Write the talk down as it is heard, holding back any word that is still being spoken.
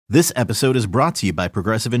This episode is brought to you by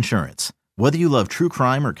Progressive Insurance. Whether you love true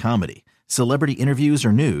crime or comedy, celebrity interviews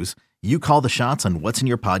or news, you call the shots on what's in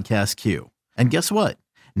your podcast queue. And guess what?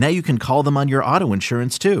 Now you can call them on your auto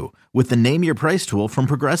insurance too with the Name Your Price tool from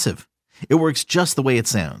Progressive. It works just the way it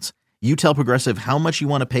sounds. You tell Progressive how much you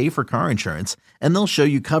want to pay for car insurance, and they'll show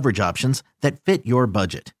you coverage options that fit your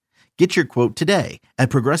budget. Get your quote today at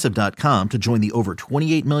Progressive.com to join the over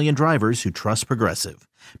 28 million drivers who trust Progressive.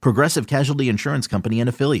 Progressive Casualty Insurance Company and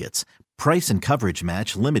Affiliates. Price and coverage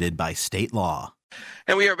match limited by state law.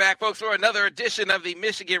 And we are back, folks, for another edition of the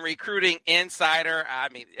Michigan Recruiting Insider. I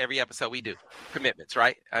mean, every episode we do commitments,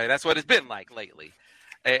 right? That's what it's been like lately.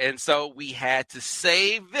 And so we had to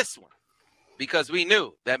save this one because we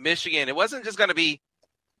knew that Michigan, it wasn't just going to be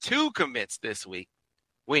 2 commits this week.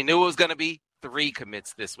 We knew it was going to be 3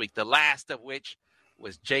 commits this week, the last of which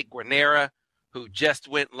was Jake Guarnera, who just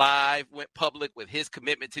went public with his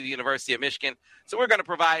commitment to the University of Michigan. So we're going to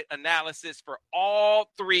provide analysis for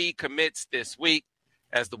all 3 commits this week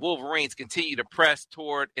as the Wolverines continue to press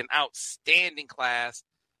toward an outstanding class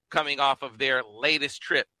coming off of their latest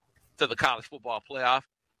trip to the college football playoff.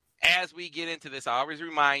 As we get into this, I always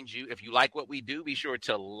remind you, if you like what we do, be sure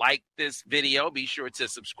to like this video. Be sure to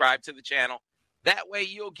subscribe to the channel. That way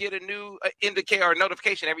you'll get a new indicator or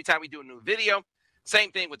notification every time we do a new video. Same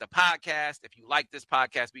thing with the podcast. If you like this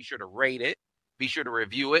podcast, be sure to rate it. Be sure to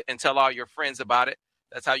review it and tell all your friends about it.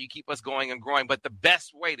 That's how you keep us going and growing. But the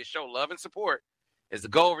best way to show love and support is to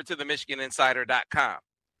go over to the MichiganInsider.com.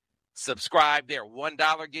 Subscribe there.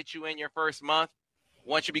 $1 gets you in your first month.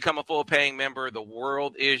 Once you become a full paying member, the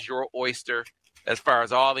world is your oyster as far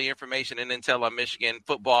as all the information and intel on Michigan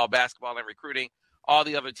football, basketball, and recruiting, all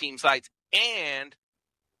the other team sites, and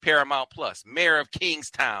Paramount Plus. Mayor of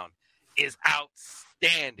Kingstown is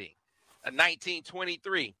outstanding. A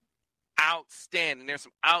 1923, outstanding. There's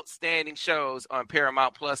some outstanding shows on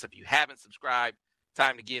Paramount Plus. If you haven't subscribed,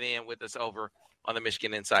 time to get in with us over on the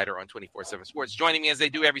Michigan Insider on 24/7 Sports. Joining me as they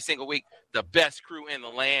do every single week, the best crew in the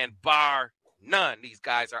land, bar none. These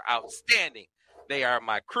guys are outstanding. They are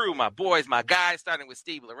my crew, my boys, my guys, starting with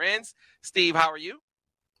Steve Lorenz. Steve, how are you?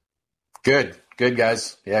 Good,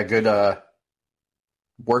 guys. Yeah, good.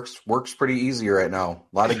 Works pretty easy right now.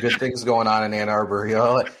 A lot of good things going on in Ann Arbor. You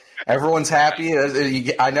know, everyone's happy.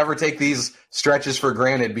 I never take these stretches for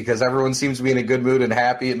granted because everyone seems to be in a good mood and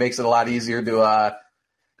happy. It makes it a lot easier to,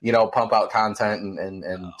 pump out content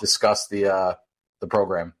and discuss the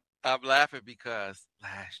program. I'm laughing because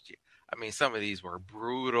last year, I mean, some of these were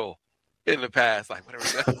brutal in the past. Like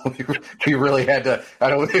whatever. we really had to.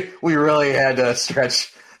 We really had to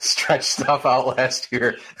stretch stuff out last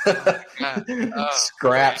year.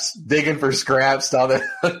 Scraps, digging for scraps, now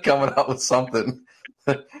they're coming up with something.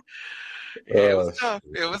 It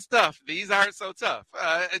was tough. These aren't so tough.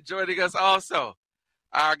 Joining us also,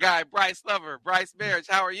 our guy, Bryce Lover. Bryce Marriage,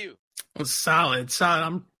 how are you? Well, solid.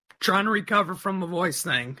 I'm trying to recover from the voice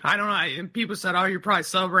thing. I don't know. And people said, oh, you're probably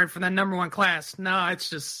celebrating for that number 1 class. No, it's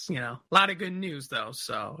just, a lot of good news, though.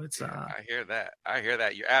 So it's. I hear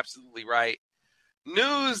that. You're absolutely right.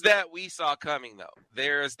 News that we saw coming, though.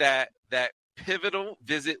 There's that pivotal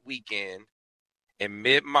visit weekend in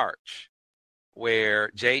mid-March where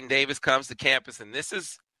Jaden Davis comes to campus, and this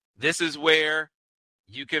is where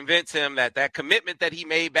you convince him that commitment that he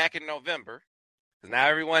made back in November, because now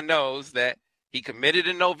everyone knows that he committed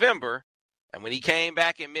in November, and when he came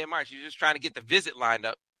back in mid-March, he was just trying to get the visit lined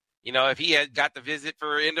up. If he had got the visit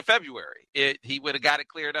for end of February, he would have got it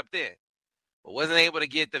cleared up then, but wasn't able to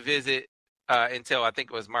get the visit until I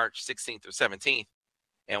think it was March 16th or 17th.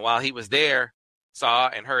 And while he was there, saw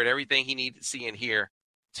and heard everything he needed to see and hear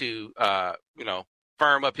to,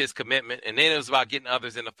 firm up his commitment. And then it was about getting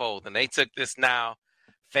others in the fold. And they took this now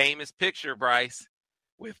famous picture, Bryce,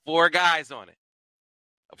 with 4 guys on it.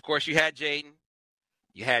 Of course, you had Jaden.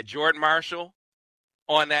 You had Jordan Marshall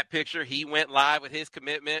on that picture. He went live with his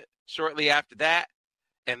commitment shortly after that.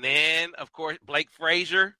 And then, of course, Blake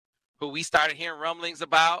Frazier, who we started hearing rumblings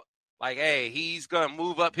about. Like, hey, he's going to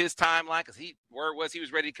move up his timeline because word was he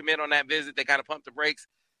was ready to commit on that visit. They kind of pumped the brakes.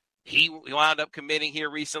 He wound up committing here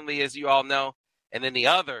recently, as you all know. And then the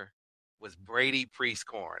other was Brady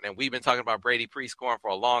Prieskorn. And we've been talking about Brady Prieskorn for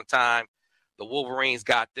a long time. The Wolverines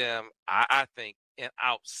got them, I think,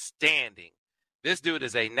 outstanding. This dude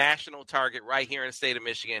is a national target right here in the state of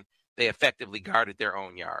Michigan. They effectively guarded their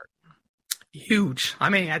own yard. Huge. I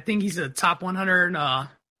mean, I think he's a top 100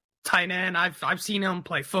 tight end. I've seen him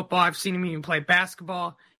play football. I've seen him even play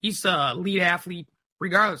basketball. He's a lead athlete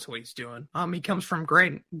regardless of what he's doing. He comes from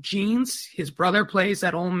great genes. His brother plays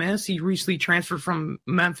at Ole Miss. He recently transferred from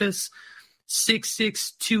Memphis.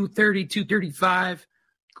 6'6", 230, 235.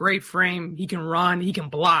 great frame. He can run. He can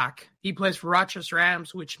block. He plays for Rochester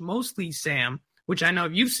Adams, which mostly, Sam, which I know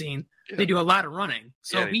you've seen, they do a lot of running.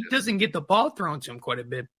 So he doesn't get the ball thrown to him quite a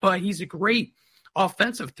bit, but he's a great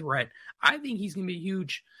offensive threat. I think he's going to be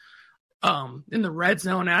huge in the red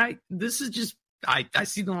zone. I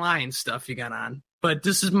see the Lions stuff you got on, but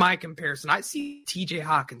this is my comparison. I see TJ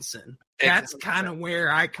Hawkinson. That's kind of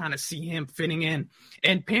where I kind of see him fitting in,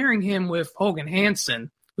 and pairing him with Hogan Hansen,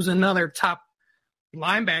 who's another top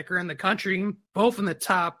linebacker in the country, both in the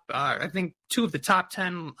top, I think 2 of the top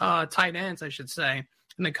 10 tight ends, I should say,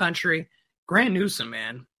 in the country. Grant Newsome,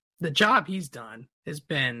 man, the job he's done has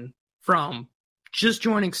been from just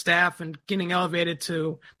joining staff and getting elevated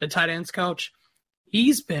to the tight ends coach.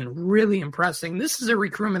 He's been really impressing. This is a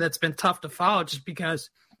recruitment that's been tough to follow just because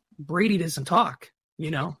Brady doesn't talk,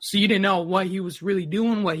 so you didn't know what he was really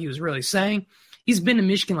doing, what he was really saying. He's been to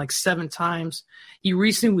Michigan like 7 times. He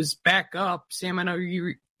recently was back up. Sam, I know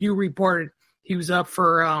you reported he was up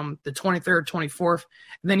for the 23rd, 24th,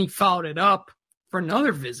 and then he followed it up for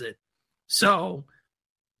another visit. So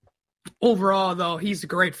overall, though, he's a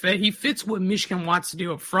great fit. He fits what Michigan wants to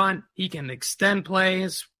do up front. He can extend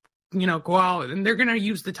plays, go out, and they're going to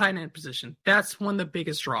use the tight end position. That's one of the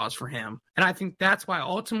biggest draws for him. And I think that's why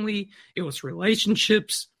ultimately it was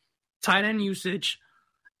relationships, tight end usage,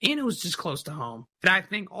 and it was just close to home. And I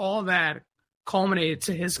think all that culminated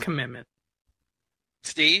to his commitment.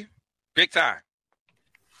 Steve, big time.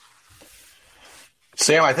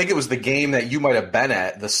 Sam, I think it was the game that you might have been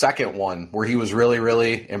at, the second one, where he was really,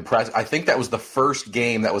 really impressed. I think that was the first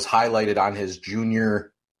game that was highlighted on his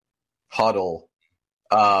junior huddle.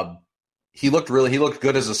 He looked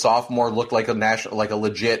good as a sophomore, looked like a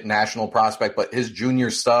legit national prospect, but his junior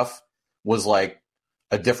stuff was like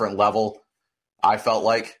a different level. I felt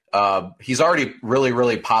like he's already really,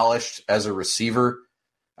 really polished as a receiver.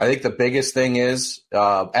 I think the biggest thing is,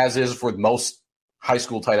 as is with most high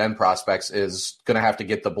school tight end prospects, is going to have to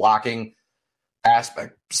get the blocking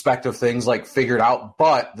aspect of things like figured out.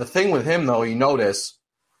 But the thing with him, though, you notice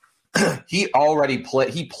he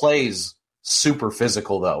plays super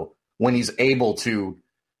physical though when he's able to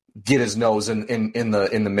get his nose in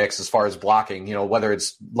the mix as far as blocking. Whether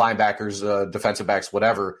it's linebackers, defensive backs,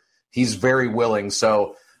 whatever. He's very willing.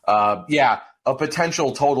 So, a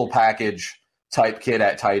potential total package type kid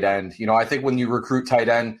at tight end. I think when you recruit tight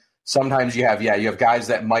end, sometimes you have guys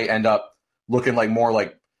that might end up looking like more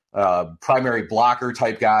like primary blocker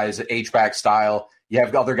type guys, H-back style. You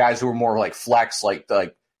have other guys who are more like flex, like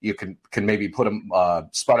you can maybe put him,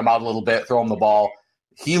 spud him out a little bit, throw him the ball.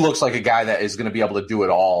 He looks like a guy that is going to be able to do it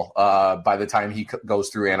all by the time he goes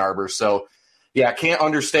through Ann Arbor. So, can't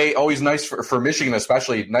understate. Always nice for Michigan,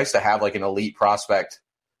 especially nice to have like an elite prospect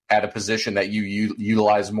at a position that you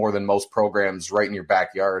utilize more than most programs right in your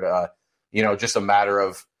backyard. Just a matter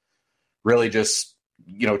of really just,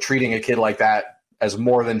 treating a kid like that as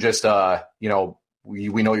more than just,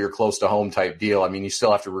 we know you're close to home type deal. I mean, you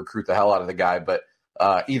still have to recruit the hell out of the guy, but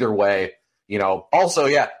either way, also,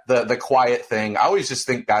 the quiet thing. I always just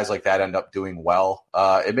think guys like that end up doing well.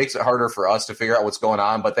 It makes it harder for us to figure out what's going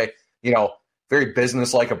on, but they, very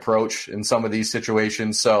business-like approach in some of these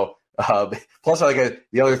situations. So, plus,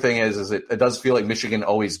 the other thing is it does feel like Michigan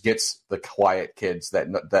always gets the quiet kids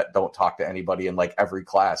that don't talk to anybody in like every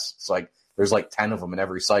class. It's like there's like 10 of them in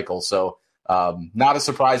every cycle. So, not a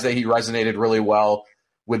surprise that he resonated really well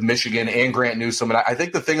with Michigan and Grant Newsome. And I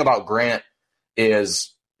think the thing about Grant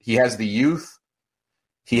is he has the youth,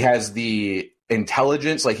 he has the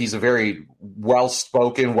intelligence. Like he's a very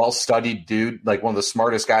well-spoken, well-studied dude, like one of the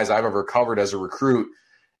smartest guys I've ever covered as a recruit.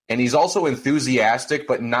 And he's also enthusiastic,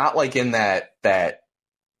 but not like in that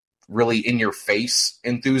really in your face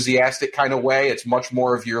enthusiastic kind of way. It's much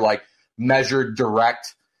more of your like measured,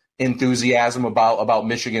 direct enthusiasm about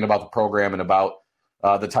Michigan, about the program, and about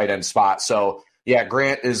the tight end spot. So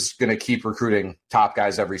Grant is going to keep recruiting top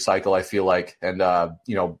guys every cycle, I feel like. And,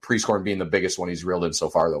 Prescorn being the biggest one he's reeled in so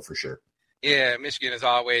far, though, for sure. Yeah, Michigan is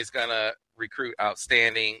always going to recruit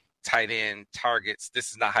outstanding tight end targets. This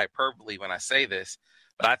is not hyperbole when I say this,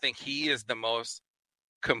 but I think he is the most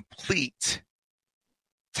complete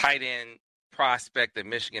tight end prospect that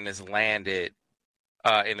Michigan has landed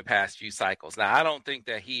in the past few cycles. Now, I don't think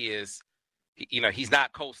that he is, he's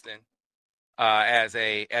not coasting as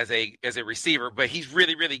a receiver, but he's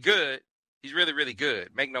really, really good. He's really, really good.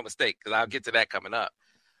 Make no mistake, because I'll get to that coming up.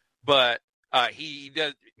 But he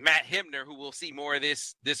does. Matt Hemner, who we'll see more of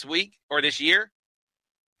this week or this year,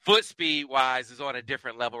 foot speed wise is on a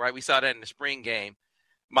different level, right? We saw that in the spring game.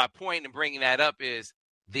 My point in bringing that up is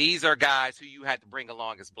these are guys who you had to bring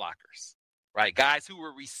along as blockers, right? Guys who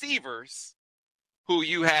were receivers who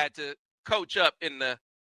you had to coach up in the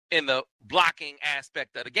in the blocking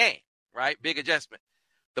aspect of the game, right? Big adjustment.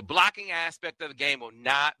 The blocking aspect of the game will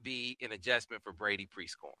not be an adjustment for Brady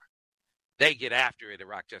Prieskorn. They get after it at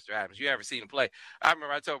Rochester Adams. You ever seen him play? I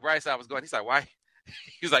remember I told Bryce I was going. He's like, why?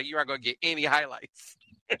 He was like, you aren't going to get any highlights.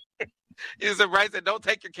 He said, Bryce said, don't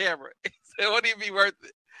take your camera. He said, it won't even be worth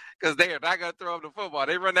it because they are not going to throw him the football.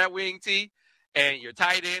 They run that wing tee, and your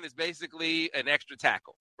tight end is basically an extra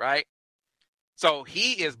tackle, right? So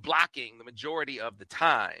he is blocking the majority of the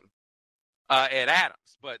time at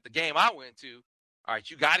Adams. But the game I went to, all right,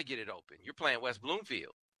 you got to get it open. You're playing West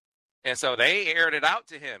Bloomfield. And so they aired it out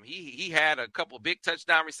to him. He had a couple big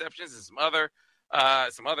touchdown receptions and some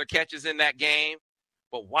other catches in that game.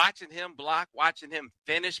 But watching him block, watching him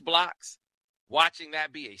finish blocks, watching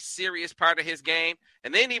that be a serious part of his game.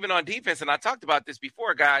 And then even on defense, and I talked about this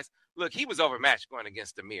before, guys, look, he was overmatched going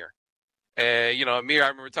against Amir. Amir, I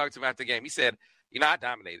remember talking to him after the game. He said, I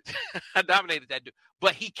dominated. I dominated that dude.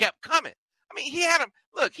 But he kept coming. I mean, he had him.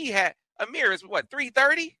 Look, Amir is what,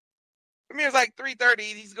 330? Amir's like 330.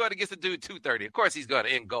 He's going against a dude 230. Of course, he's going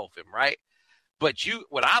to engulf him, right? But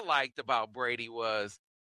what I liked about Brady was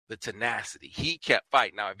the tenacity. He kept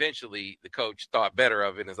fighting. Now, eventually, the coach thought better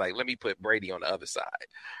of it and is like, let me put Brady on the other side,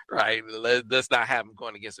 right? Let's not have him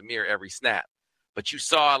going against Amir every snap. But you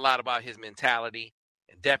saw a lot about his mentality,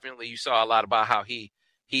 and definitely you saw a lot about how he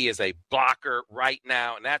is a blocker right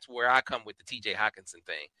now, and that's where I come with the T.J. Hockenson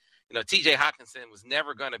thing. T.J. Hockenson is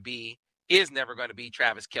never going to be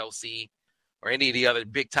Travis Kelce or any of the other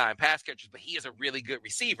big-time pass catchers, but he is a really good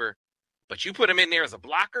receiver. But you put him in there as a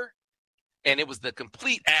blocker, and it was the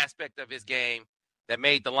complete aspect of his game that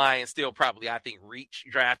made the Lions still probably, I think, reach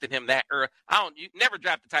drafting him that early. You never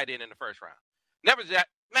draft a tight end in the first round. Matter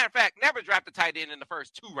of fact, never draft a tight end in the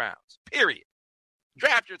first 2 rounds, period.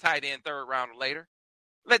 Draft your tight end 3rd round or later.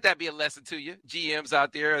 Let that be a lesson to you, GMs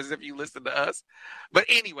out there, as if you listen to us. But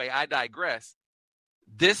anyway, I digress.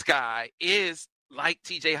 This guy is like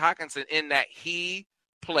T.J. Hockenson in that he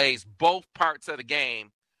plays both parts of the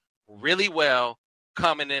game really well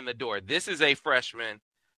coming in the door. This is a freshman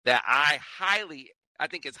that I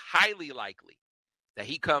think it's highly likely that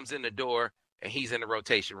he comes in the door and he's in the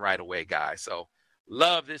rotation right away, guys. So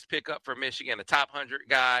love this pickup for Michigan, a top 100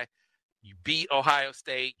 guy. You beat Ohio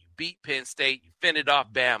State, you beat Penn State, you fended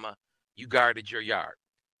off Bama, you guarded your yard.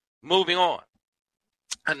 Moving on.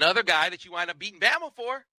 Another guy that you wind up beating Bama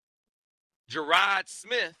for, Gerard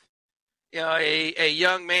Smith, a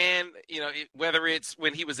young man, whether it's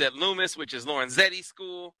when he was at Loomis, which is Lauren Zetti's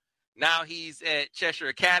school, now he's at Cheshire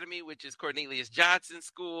Academy, which is Cornelius Johnson's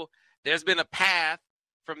school. There's been a path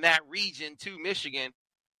from that region to Michigan.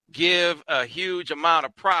 Give a huge amount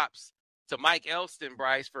of props to Mike Elston,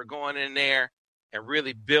 Bryce, for going in there and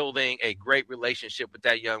really building a great relationship with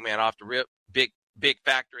that young man off the rip. Big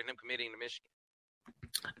factor in him committing to Michigan.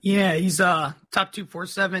 Yeah, he's a top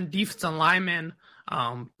 247 defensive lineman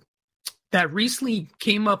that recently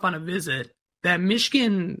came up on a visit that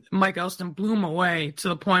Michigan, Mike Elston, blew him away to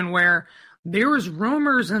the point where there was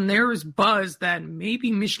rumors and there was buzz that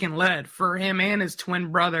maybe Michigan led for him and his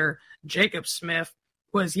twin brother, Jacob Smith,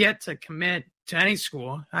 who has yet to commit to any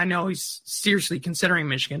school. I know he's seriously considering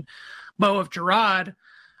Michigan. But with Gerard,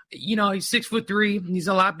 he's 6'3". He's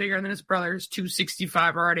a lot bigger than his brother. He's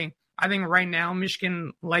 265 already. I think right now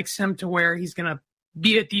Michigan likes him to where he's going to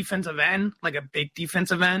be a defensive end, like a big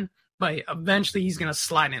defensive end, but eventually he's going to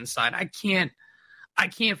slide inside. I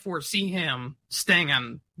can't foresee him staying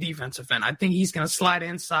on defensive end. I think he's going to slide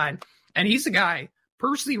inside. And he's a guy,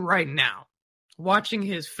 personally right now, watching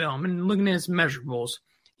his film and looking at his measurables,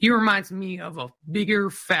 he reminds me of a bigger,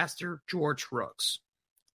 faster George Rooks.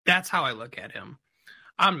 That's how I look at him.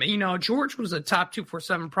 George was a top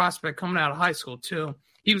 247 prospect coming out of high school too.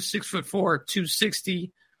 He was 6'4",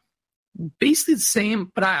 260, basically the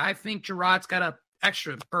same. But I think Gerard's got a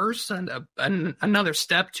extra burst and another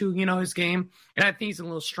step to his game, and I think he's a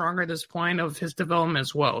little stronger at this point of his development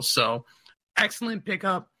as well. So excellent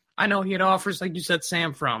pickup. I know he had offers, like you said,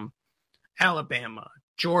 Sam, from Alabama,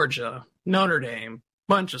 Georgia, Notre Dame,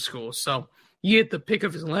 bunch of schools. So you get the pick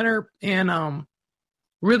of his litter, and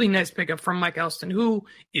really nice pickup from Mike Elston, who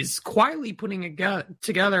is quietly putting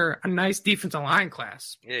together a nice defensive line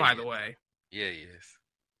class, by the way. Yeah, he is.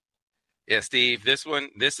 Yeah, Steve,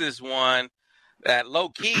 this is one that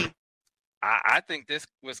low-key, I think this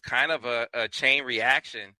was kind of a chain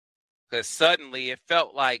reaction because suddenly it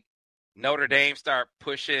felt like Notre Dame started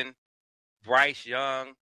pushing Bryce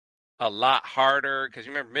Young a lot harder because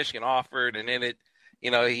you remember Michigan offered, and then it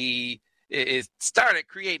started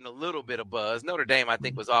creating a little bit of buzz. Notre Dame, I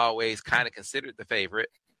think, was always kind of considered the favorite.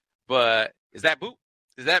 But is that Boop?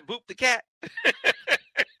 Is that Boop the cat?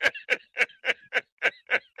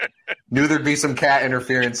 Knew there'd be some cat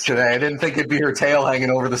interference today. I didn't think it'd be her tail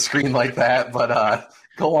hanging over the screen like that, but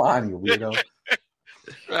go on, you weirdo.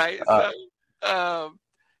 Right.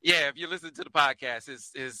 Yeah, if you listen to the podcast,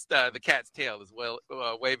 the cat's tail is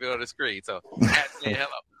waving on the screen. So cat's saying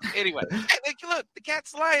hello. Anyway, look, the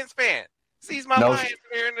cat's a Lions fan. Sees my Lions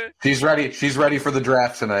here. She's ready. She's ready for the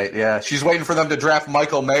draft tonight. Yeah, she's waiting for them to draft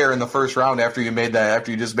Michael Mayer in the first round after you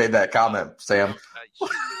just made that comment, Sam.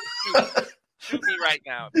 Shoot me right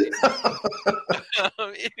now.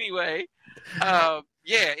 Anyway,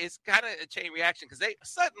 it's kind of a chain reaction because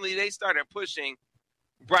they started pushing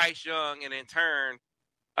Bryce Young and in turn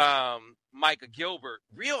Micah Gilbert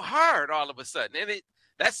real hard all of a sudden. And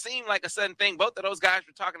that seemed like a sudden thing. Both of those guys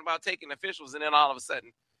were talking about taking officials, and then all of a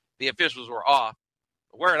sudden the officials were off.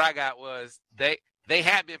 The word I got was they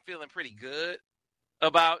had been feeling pretty good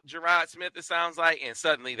about Gerard Smith, it sounds like, and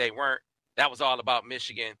suddenly they weren't. That was all about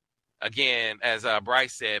Michigan. Again, as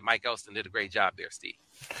Bryce said, Mike Elston did a great job there, Steve.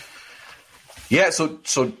 Yeah, so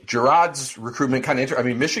Gerard's recruitment kind of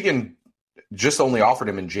Michigan just only offered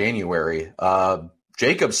him in January.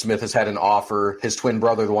 Jacob Smith has had an offer. His twin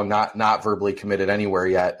brother, the one not verbally committed anywhere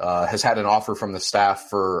yet, has had an offer from the staff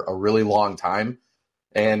for a really long time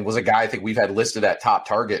and was a guy I think we've had listed at top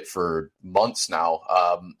target for months now,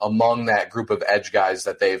 among that group of edge guys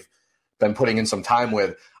that they've been putting in some time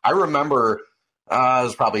with. I remember it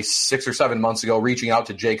was probably 6 or 7 months ago reaching out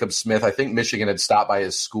to Jacob Smith. I think Michigan had stopped by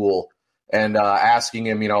his school and asking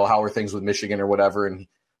him, how are things with Michigan or whatever. And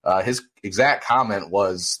his exact comment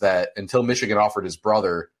was that until Michigan offered his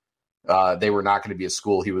brother, they were not going to be a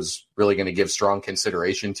school he was really going to give strong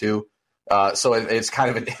consideration to. So it's kind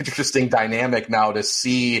of an interesting dynamic now to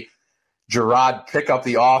see Gerard pick up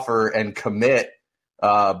the offer and commit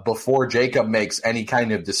before Jacob makes any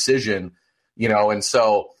kind of decision, and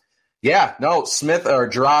so, Smith or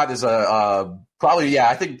Gerard is probably,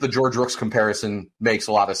 I think the George Rooks comparison makes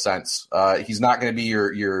a lot of sense. He's not going to be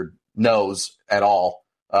your nose at all.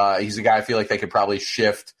 He's a guy I feel like they could probably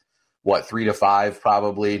shift, 3 to 5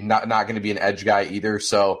 probably. Not going to be an edge guy either.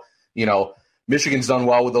 So, Michigan's done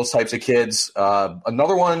well with those types of kids.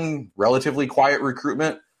 Another one, relatively quiet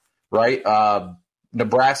recruitment, right?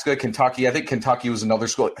 Nebraska, Kentucky. I think Kentucky was another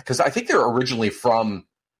school because I think they're originally from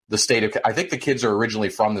the state of – I think the kids are originally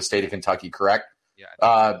from the state of Kentucky, correct?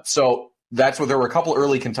 Yeah. So that's where there were a couple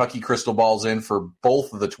early Kentucky crystal balls in for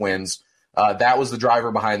both of the twins. That was the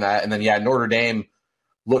driver behind that. And then, Notre Dame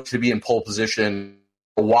looked to be in pole position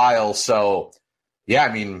a while. So,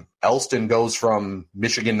 Elston goes from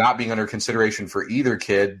Michigan not being under consideration for either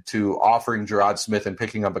kid to offering Gerard Smith and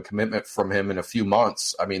picking up a commitment from him in a few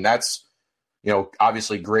months. That's,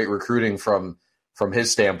 obviously great recruiting from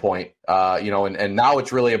his standpoint, and now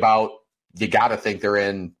it's really about, you got to think they're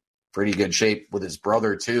in pretty good shape with his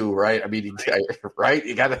brother too, right? Right.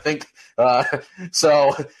 You got to think.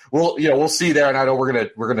 So we'll see there. And I know we're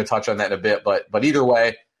going to touch on that in a bit, but either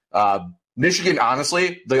way, Michigan,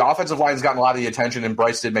 honestly, the offensive line's gotten a lot of the attention, and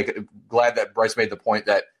Bryce did glad that Bryce made the point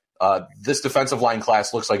that this defensive line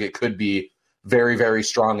class looks like it could be very, very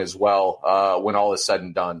strong as well when all is said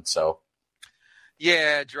and done. So.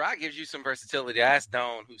 Yeah, Gerard gives you some versatility. I asked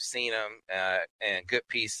Doan, who's seen him, and good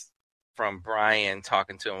piece from Brian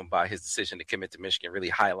talking to him about his decision to commit to Michigan.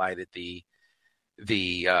 Really highlighted the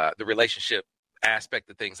relationship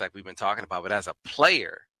aspect of things like we've been talking about. But as a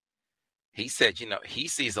player, he said, he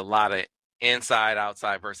sees a lot of inside,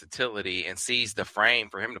 outside versatility and sees the frame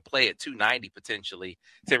for him to play at 290 potentially.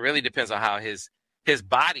 So it really depends on how his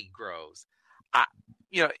body grows.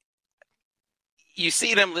 You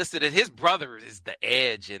see them listed as his brother is the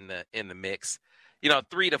edge in the mix.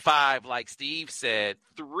 3 to 5, like Steve said,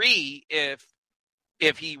 3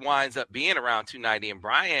 if he winds up being around 290, and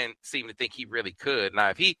Brian seemed to think he really could. Now,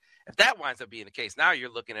 if that winds up being the case, now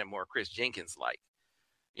you're looking at more Chris Jenkins like,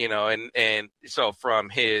 and so from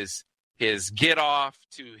his get off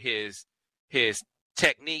to his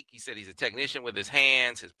technique, he said he's a technician with his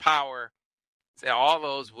hands, his power, so all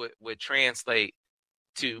those would translate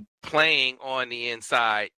to playing on the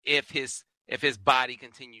inside if his body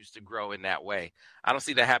continues to grow in that way. I don't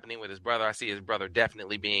see that happening with his brother. I see his brother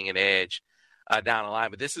definitely being an edge down the line.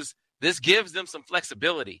 But this gives them some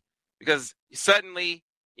flexibility because suddenly,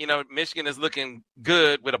 Michigan is looking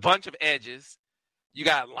good with a bunch of edges. You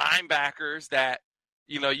got linebackers that,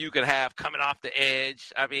 you could have coming off the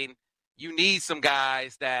edge. You need some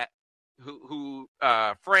guys that who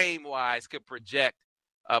frame-wise could project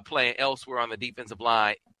playing elsewhere on the defensive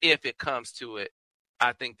line if it comes to it.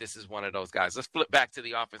 I think this is one of those guys. Let's flip back to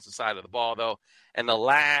the offensive side of the ball, though. And the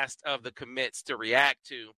last of the commits to react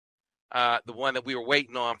to, the one that we were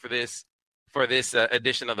waiting on for this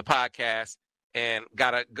edition of the podcast, and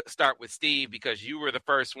got to start with Steve because you were the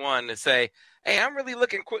first one to say, hey, I'm really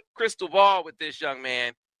looking crystal ball with this young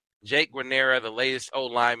man, Jake Guarnera, the latest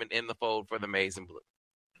old lineman in the fold for the Maize and Blue.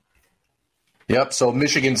 Yep. So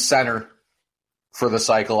Michigan center for the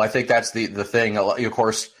cycle. I think that's the thing. Of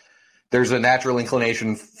course, there's a natural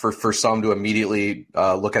inclination for some to immediately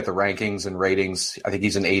look at the rankings and ratings. I think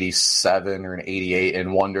he's an 87 or an 88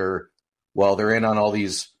 and wonder, well, they're in on all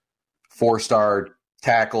these 4-star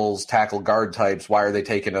tackles, tackle guard types. Why are they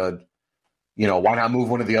taking why not move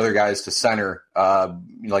one of the other guys to center,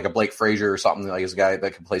 like a Blake Frazier or something, like a guy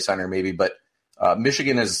that can play center maybe. But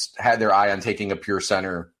Michigan has had their eye on taking a pure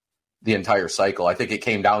center the entire cycle. I think it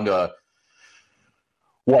came down to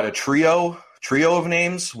a trio of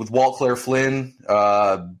names with Walt Claire Flynn,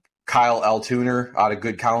 Kyle Altuner out of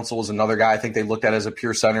Good Counsel is another guy I think they looked at as a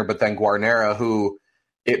pure center, but then Guarnera, who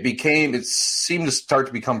it seemed to start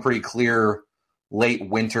to become pretty clear late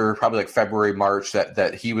winter, probably like February, March,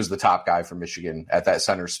 that he was the top guy for Michigan at that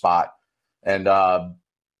center spot. And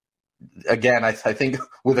again, I think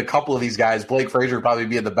with a couple of these guys, Blake Frazier would probably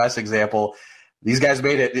be the best example. These guys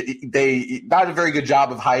made it. They not a very good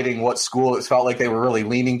job of hiding what school it felt like they were really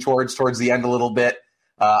leaning towards the end a little bit.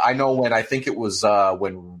 I know when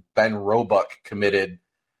when Ben Roebuck committed,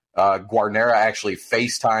 Guarnera actually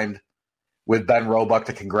FaceTimed with Ben Roebuck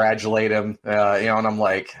to congratulate him. And I'm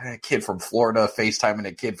like, a kid from Florida FaceTiming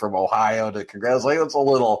a kid from Ohio to congratulate. It's a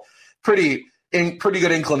little pretty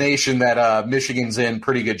good inclination that Michigan's in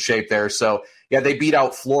pretty good shape there. So yeah, they beat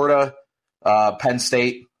out Florida, Penn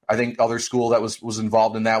State. I think other school that was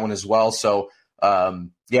involved in that one as well. So,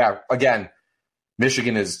 again,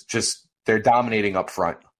 Michigan is they're dominating up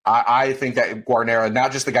front. I think that Guarnera,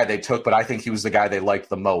 not just the guy they took, but I think he was the guy they liked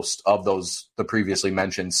the most of the previously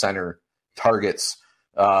mentioned center targets.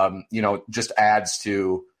 Just adds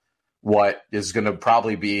to what is going to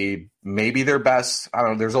probably be maybe their best. I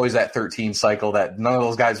don't know. There's always that 13 cycle that none of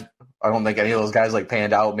those guys, I don't think any of those guys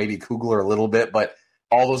panned out, maybe Kugler a little bit, but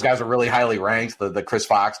all those guys are really highly ranked, the Chris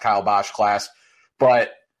Fox, Kyle Bosch class.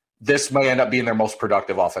 But this may end up being their most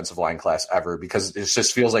productive offensive line class ever because it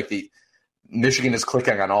just feels like the Michigan is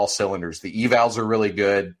clicking on all cylinders. The evals are really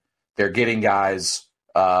good. They're getting guys,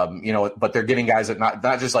 but they're getting guys that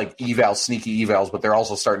not just like sneaky evals, but they're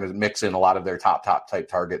also starting to mix in a lot of their top type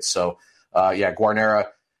targets. So, Guarnera,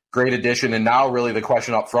 great addition. And now really the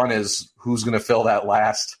question up front is who's going to fill that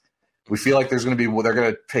last. We feel like they're going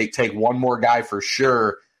to take one more guy for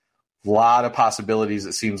sure. A lot of possibilities,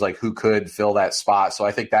 it seems like, who could fill that spot. So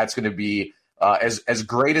I think that's going to be as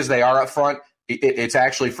great as they are up front. It's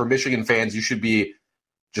actually, for Michigan fans, you should be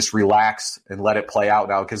just relaxed and let it play out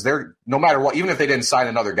now because they're, no matter what, even if they didn't sign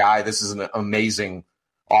another guy, this is an amazing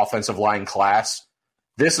offensive line class.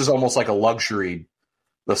 This is almost like a luxury.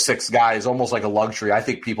 The 6th guy is almost like a luxury. I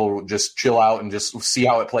think people will just chill out and just see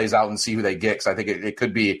how it plays out and see who they get because I think it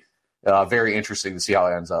could be very interesting to see how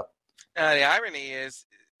it ends up. The irony is,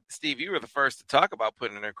 Steve, you were the first to talk about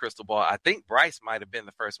putting in a crystal ball. I think Bryce might have been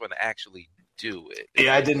the first one to actually do it.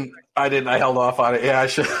 Yeah, I didn't. I held off on it. Yeah, I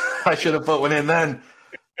should have put one in then.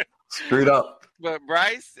 Screwed up. But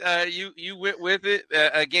Bryce, you went with it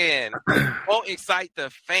again. Won't excite the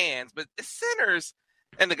fans, but the centers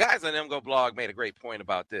and the guys on MGO blog made a great point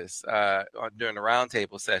about this during the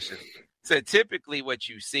roundtable session. Said typically what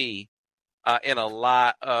you see in a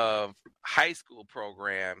lot of high school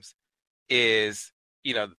programs is,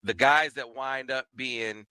 the guys that wind up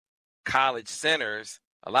being college centers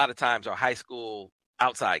a lot of times are high school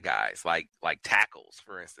outside guys, like tackles,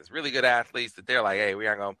 for instance, really good athletes that they're like, hey, we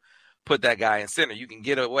aren't going to put that guy in center. You can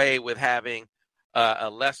get away with having a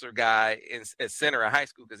lesser guy at center in high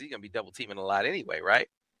school because he's going to be double teaming a lot anyway, right?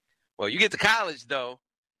 Well, you get to college though,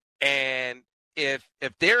 and if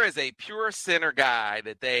there is a pure center guy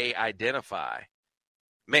that they identify,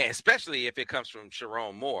 man, especially if it comes from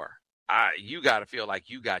Sharon Moore, you got to feel like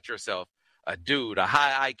you got yourself a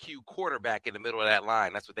high IQ quarterback in the middle of that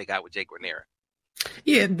line. That's what they got with Jake Guarnera.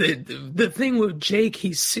 Yeah, the thing with Jake,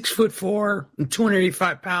 he's 6'4",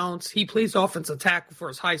 285 pounds. He plays offensive tackle for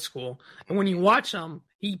his high school, and when you watch him,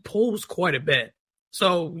 he pulls quite a bit.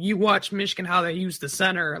 So you watch Michigan how they use the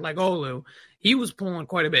center, like Olu. He was pulling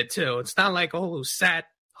quite a bit too. It's not like Olu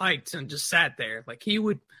hiked and just sat there. Like he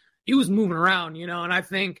was moving around, And I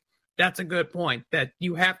think that's a good point that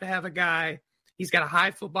you have to have a guy. He's got a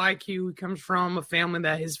high football IQ. He comes from a family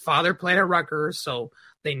that his father played at Rutgers, so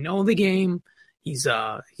they know the game. He's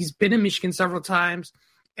been in Michigan several times.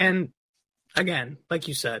 And again, like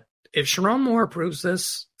you said, if Sharon Moore approves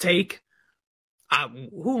this take,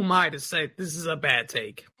 who am I to say this is a bad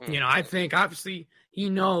take? I think obviously he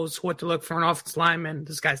knows what to look for an offensive lineman.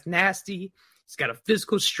 This guy's nasty. He's got a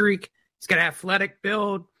physical streak. He's got athletic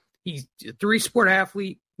build. He's a 3-sport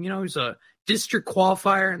athlete. He's a district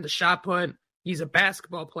qualifier in the shot put. He's a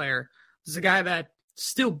basketball player. He's a guy that's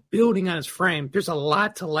still building on his frame. There's a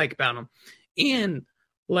lot to like about him. And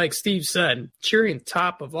like Steve said, cherry on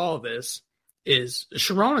top of all of this is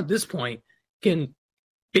Sharon at this point can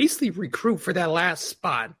basically recruit for that last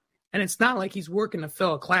spot. And it's not like he's working to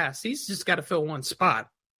fill a class. He's just got to fill one spot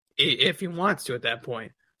if he wants to at that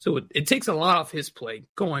point. So it takes a lot off his plate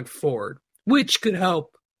going forward, which could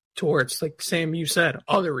help towards, like Sam, you said,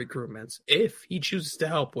 other recruitments if he chooses to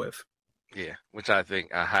help with. Yeah, which I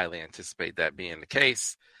think I highly anticipate that being the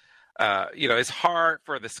case. It's harder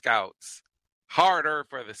for the scouts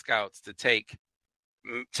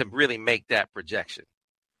to really make that projection.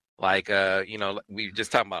 Like, we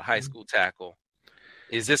just talking about high school tackle.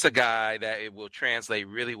 Is this a guy that it will translate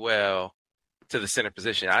really well to the center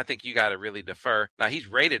position? I think you got to really defer. Now, he's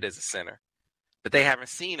rated as a center, but they haven't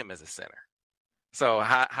seen him as a center. So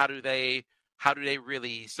how do they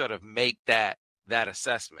really sort of make that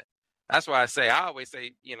assessment? That's why I always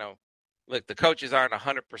say, look, the coaches aren't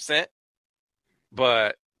 100%,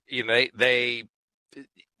 but they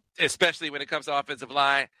especially when it comes to offensive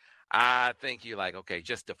line, I think you're like, okay,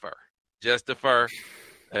 just defer,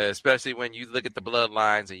 especially when you look at the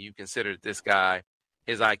bloodlines and you consider this guy,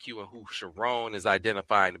 his IQ, and who Sharon is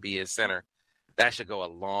identifying to be his center. That should go a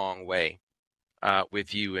long way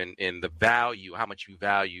with you in the value, how much you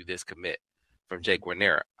value this commit from Jake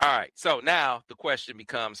Guarnera. All right, so now the question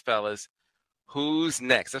becomes, fellas, who's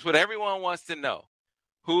next? That's what everyone wants to know.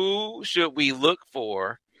 Who should we look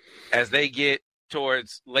for as they get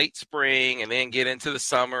towards late spring and then get into the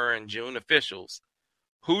summer and June officials?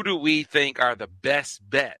 Who do we think are the best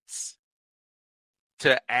bets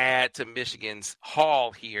to add to Michigan's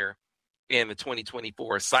haul here in the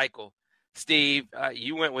 2024 cycle? Steve,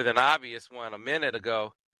 you went with an obvious one a minute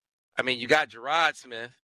ago. I mean, you got Gerard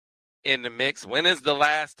Smith in the mix. When is the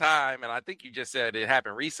last time, and I think you just said it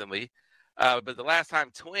happened recently, but the last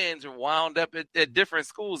time twins were wound up at different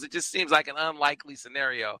schools, it just seems like an unlikely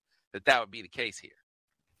scenario that would be the case here.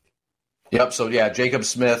 Yep. So, Jacob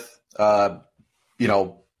Smith, it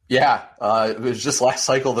was just last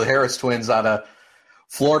cycle, the Harris twins out of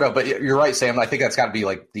Florida. But you're right, Sam. I think that's got to be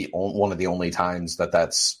like one of the only times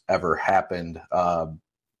that's ever happened.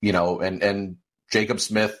 And Jacob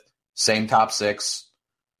Smith, same top 6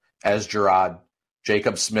 as Gerard.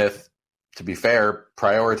 Jacob Smith, to be fair,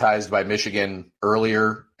 prioritized by Michigan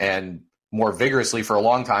earlier and more vigorously for a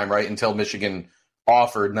long time, right, until Michigan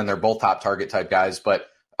offered, and then they're both top target type guys. But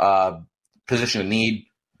position of need,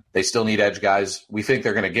 they still need edge guys. We think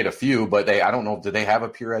they're going to get a few, but I don't know, do they have a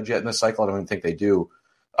pure edge yet in this cycle? I don't even think they do.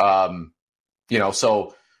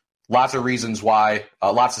 So lots of reasons why,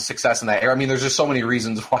 lots of success in that area. I mean, there's just so many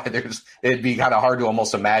reasons why it'd be kind of hard to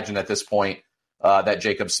almost imagine at this point that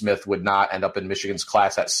Jacob Smith would not end up in Michigan's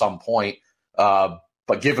class at some point.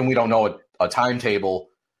 But given we don't know a timetable,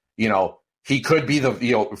 he could be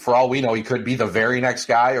for all we know, he could be the very next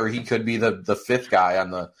guy, or he could be the 5th guy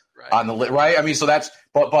on the list, right? I mean, so that's,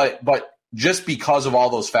 but just because of all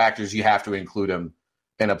those factors, you have to include him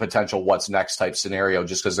in a potential what's next type scenario,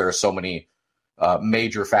 just because there are so many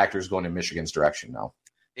major factors going in Michigan's direction now.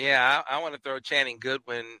 Yeah, I want to throw Channing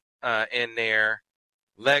Goodwin in there,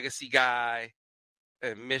 legacy guy.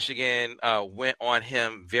 Michigan went on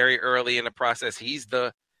him very early in the process. He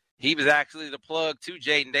was actually the plug to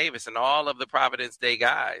Jaden Davis and all of the Providence Day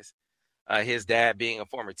guys. His dad being a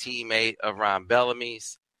former teammate of Ron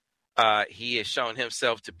Bellamy's. He has shown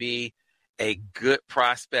himself to be a good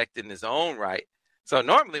prospect in his own right. So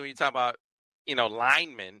normally when you talk about,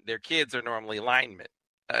 linemen, their kids are normally linemen.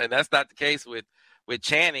 And that's not the case with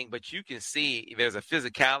Channing, but you can see there's a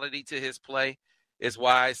physicality to his play. It's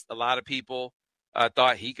why a lot of people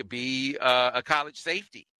thought he could be a college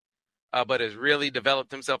safety, but has really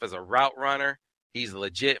developed himself as a route runner. He's a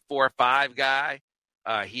legit 4-5 guy.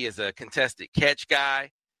 He is a contested catch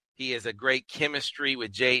guy. He is a great chemistry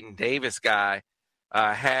with Jaden Davis guy.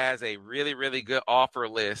 Has a really, really good offer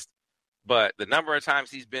list. But the number of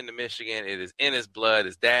times he's been to Michigan, it is in his blood.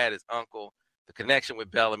 His dad, his uncle, the connection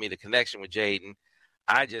with Bellamy, the connection with Jaden.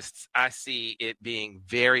 I see it being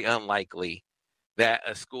very unlikely that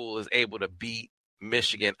a school is able to beat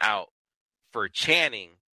Michigan out for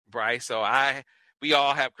Channing, Bryce. So we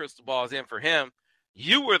all have crystal balls in for him.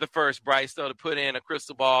 You were the first, Bryce, though, to put in a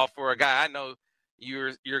crystal ball for a guy I know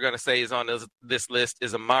you're going to say is on this list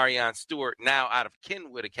is Amarion Stewart, now out of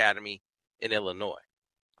Kenwood Academy in Illinois.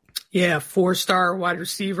 Yeah, 4-star wide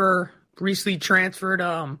receiver, recently transferred.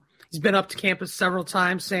 He's been up to campus several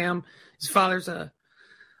times, Sam. His father's a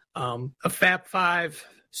Fab 5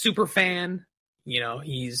 super fan.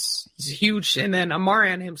 He's huge. And then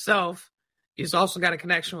Amarian himself, he's also got a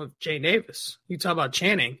connection with Jay Davis. You talk about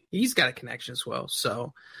Channing, he's got a connection as well.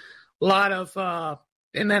 So a lot of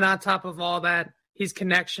and then on top of all that, his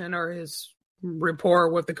connection or his rapport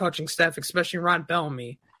with the coaching staff, especially Ron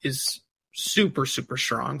Bellamy, is super, super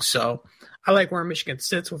strong. So I like where Michigan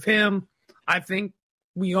sits with him. I think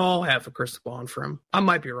we all have a crystal ball for him. I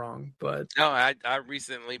might be wrong, but no, I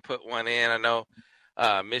recently put one in. I know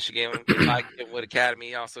Michigan like Wood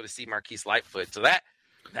Academy also to see Marquise Lightfoot. So that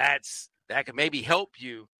could maybe help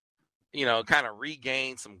you, kind of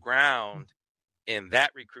regain some ground in that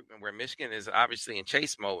recruitment where Michigan is obviously in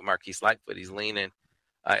chase mode with Marquise Lightfoot. He's leaning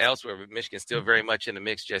elsewhere, but Michigan's still very much in the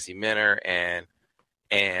mix. Jesse Minter and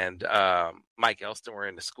Mike Elston were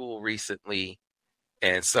in the school recently.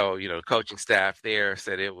 And so, the coaching staff there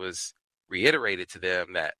said it was reiterated to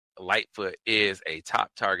them that Lightfoot is a top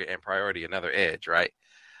target and priority, another edge, right?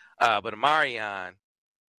 But Amarian,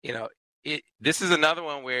 this is another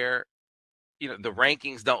one where, the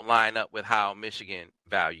rankings don't line up with how Michigan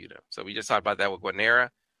valued him. So we just talked about that with Guanera.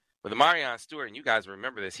 With Amarian Stewart, and you guys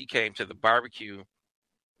remember this, he came to the barbecue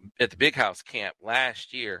at the Big House camp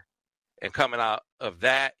last year, and coming out of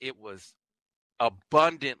that, it was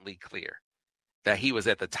abundantly clear that he was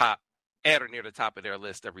at the top, at or near the top of their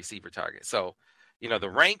list of receiver targets. So, the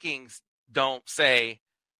rankings don't say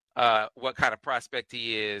what kind of prospect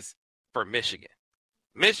he is for Michigan.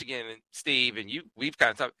 Michigan, Steve, and we've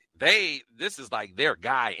kind of talked, this is like their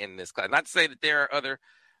guy in this class. Not to say that there are other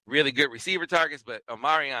really good receiver targets, but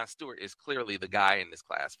Amarian Stewart is clearly the guy in this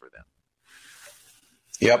class for them.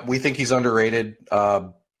 Yep, we think he's underrated.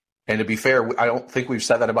 And to be fair, I don't think we've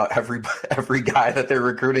said that about every guy that they're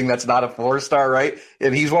recruiting that's not a 4-star, right?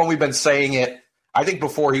 And he's one we've been saying it, I think,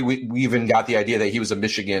 before we even got the idea that he was a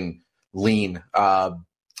Michigan lean. Alan,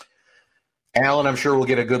 I'm sure we'll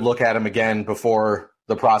get a good look at him again before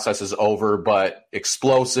the process is over, but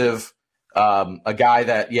explosive, a guy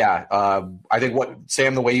that, I think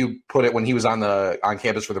Sam, the way you put it when he was on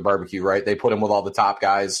campus for the barbecue, right? They put him with all the top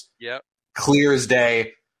guys. Yep. Clear as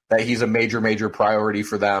day that he's a major, major priority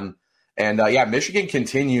for them. And Michigan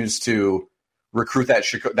continues to recruit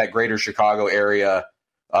that greater Chicago area,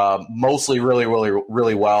 mostly really, really,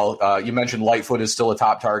 really well. You mentioned Lightfoot is still a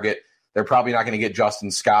top target. They're probably not going to get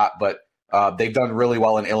Justin Scott, but they've done really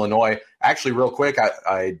well in Illinois. Actually, real quick,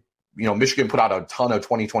 Michigan put out a ton of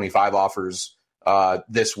 2025 offers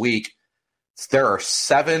this week. There are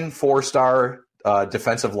 7 4-star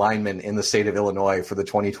defensive linemen in the state of Illinois for the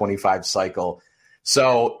 2025 cycle.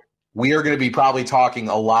 So we are going to be probably talking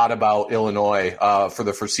a lot about Illinois for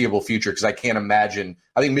the foreseeable future, because I can't imagine.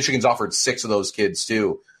 I think Michigan's offered 6 of those kids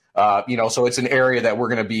too. So it's an area that we're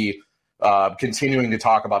going to be continuing to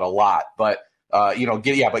talk about a lot. But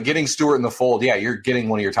getting Stewart in the fold, you're getting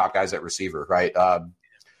one of your top guys at receiver, right?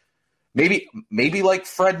 Maybe like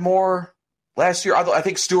Fred Moore last year. I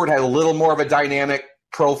think Stewart had a little more of a dynamic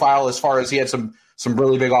profile as far as he had some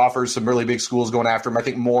really big offers, some really big schools going after him. I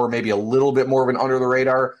think Moore maybe a little bit more of an under the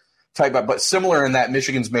radar type, but similar in that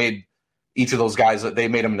Michigan's made each of those guys, that they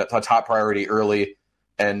made them a top priority early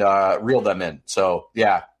and reeled them in. So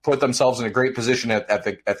put themselves in a great position at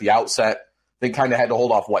the outset. They kind of had to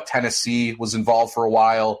hold off Tennessee was involved for a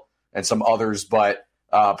while and some others, but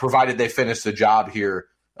provided they finish the job here,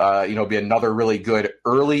 be another really good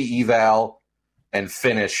early eval and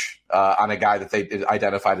finish on a guy that they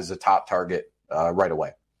identified as a top target right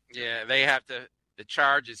away. Yeah, they have to. The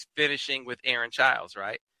charge is finishing with Aaron Childs,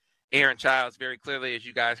 right? Aaron Childs, very clearly, as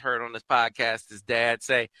you guys heard on this podcast, his dad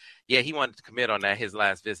say, he wanted to commit on that his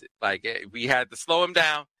last visit. Like, we had to slow him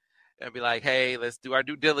down and be like, hey, let's do our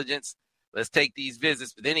due diligence. Let's take these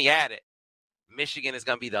visits. But then he added, Michigan is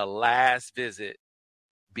going to be the last visit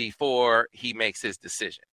before he makes his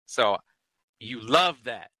decision. So you love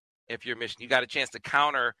that. If you're Michigan, you got a chance to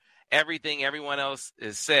counter everything everyone else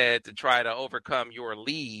has said to try to overcome your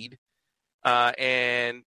lead.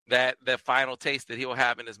 And that the final taste that he'll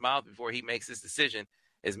have in his mouth before he makes his decision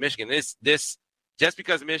is Michigan. This just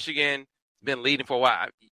because Michigan been leading for a while,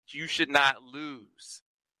 you should not lose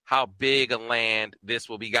how big a land this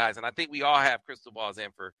will be, guys. And I think we all have crystal balls in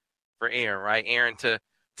for Aaron, right? Aaron to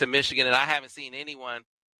Michigan, and I haven't seen anyone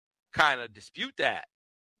kind of dispute that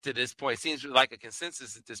to this point. It seems like a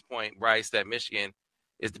consensus at this point, Bryce, that Michigan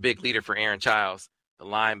is the big leader for Aaron Childs, the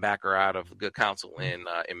linebacker out of Good Counsel in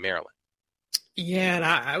Maryland. Yeah,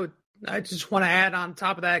 and I just want to add on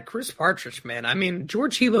top of that, Chris Partridge, man. I mean,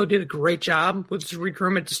 George Hilo did a great job with his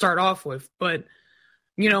recruitment to start off with, but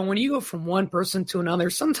when you go from one person to another,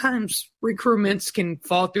 sometimes recruitments can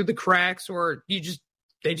fall through the cracks, or they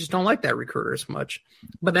just don't like that recruiter as much.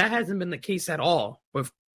 But that hasn't been the case at all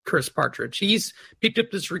with Chris Partridge. He's picked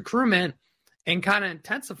up this recruitment and kind of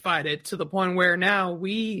intensified it to the point where now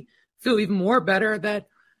we feel even more better that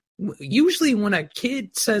usually when a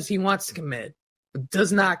kid says he wants to commit,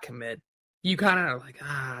 does not commit, you kind of are like,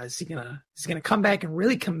 is he gonna come back and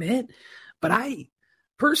really commit? But I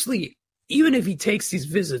personally, even if he takes these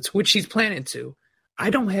visits, which he's planning to, I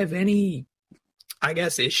don't have any, I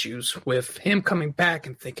guess, issues with him coming back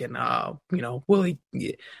and thinking, will he?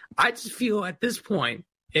 I just feel at this point,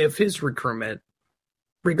 if his recruitment,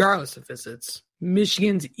 regardless of visits,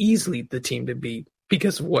 Michigan's easily the team to beat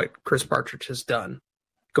because of what Chris Partridge has done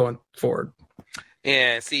going forward.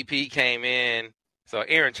 And CP came in. So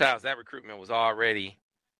Aaron Childs, that recruitment was already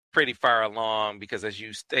pretty far along because, as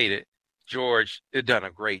you stated, George had done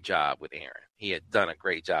a great job with Aaron. He had done a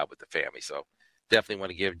great job with the family. So definitely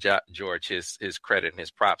want to give George his credit and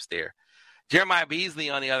his props there. Jeremiah Beasley,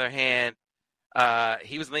 on the other hand,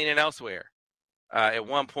 he was leaning elsewhere. At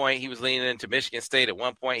one point, he was leaning into Michigan State. At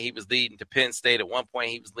one point, he was leading to Penn State. At one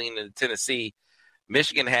point, he was leaning into Tennessee.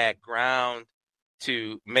 Michigan had ground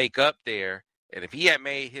to make up there. And if he had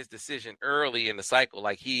made his decision early in the cycle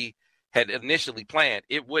like he had initially planned,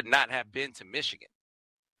 it would not have been to Michigan.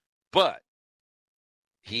 But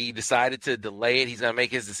he decided to delay it. He's going to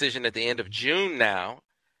make his decision at the end of June now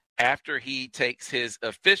after he takes his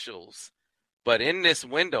officials. But in this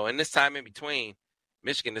window, in this time in between,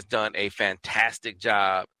 Michigan has done a fantastic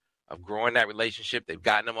job of growing that relationship. They've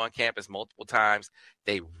gotten him on campus multiple times.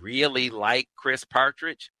 They really like Chris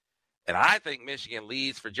Partridge. And I think Michigan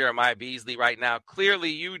leads for Jeremiah Beasley right now. Clearly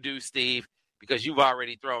you do, Steve, because you've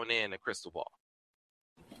already thrown in a crystal ball.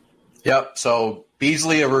 Yep. So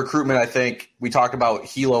Beasley, a recruitment, I think we talked about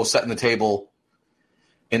Hilo setting the table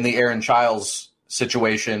in the Aaron Childs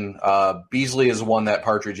situation. Beasley is one that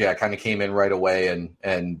Partridge, kind of came in right away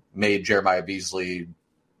and made Jeremiah Beasley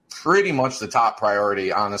pretty much the top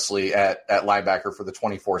priority, honestly, at linebacker for the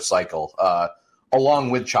 24 cycle, along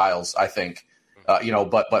with Childs, I think.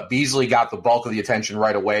 But Beasley got the bulk of the attention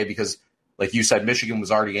right away because, like you said, Michigan was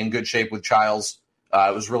already in good shape with Childs.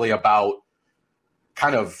 It was really about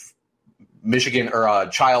kind of Michigan or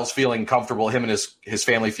Childs feeling comfortable, him and his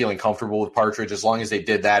family feeling comfortable with Partridge. As long as they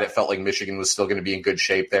did that, it felt like Michigan was still going to be in good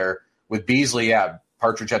shape there. With Beasley,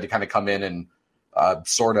 Partridge had to kind of come in and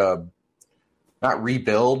sort of not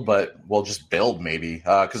rebuild, but just build maybe,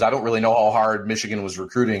 because I don't really know how hard Michigan was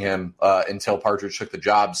recruiting him until Partridge took the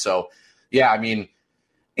job. So,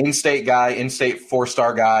 in-state guy, in-state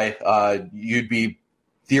four-star guy, you'd be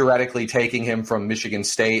theoretically taking him from Michigan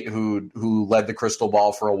State, who led the crystal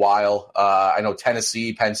ball for a while. I know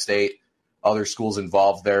Tennessee, Penn State, other schools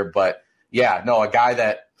involved there. But, a guy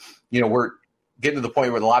that, we're getting to the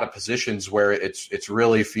point with a lot of positions where it's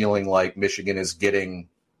really feeling like Michigan is getting,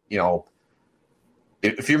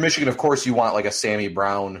 if you're Michigan, of course, you want like a Sammy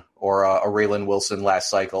Brown or a Raylan Wilson last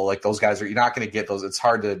cycle. Like those guys you're not going to get those. It's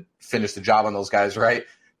hard to finish the job on those guys, right?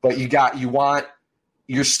 But you got 4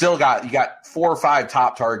 or 5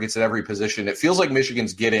 top targets at every position. It feels like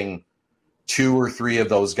Michigan's getting 2 or 3 of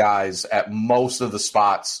those guys at most of the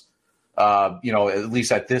spots, at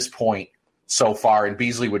least at this point so far. And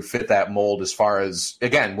Beasley would fit that mold as far as,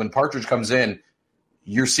 again, when Partridge comes in,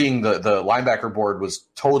 you're seeing the linebacker board was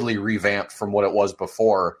totally revamped from what it was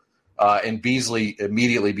before. And Beasley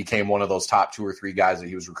immediately became one of those top 2 or 3 guys that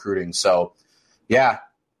he was recruiting. So,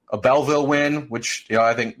 a Belleville win, which,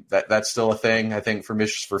 I think that's still a thing. I think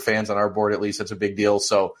for fans on our board, at least, that's a big deal.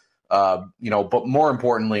 So, but more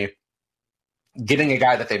importantly, getting a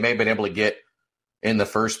guy that they may have been able to get in the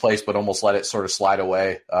first place, but almost let it sort of slide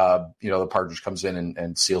away. The Partridge comes in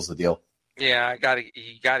and seals the deal. Yeah,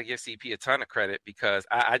 you gotta give CP a ton of credit because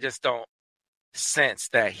I just don't sense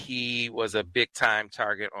that he was a big time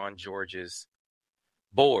target on George's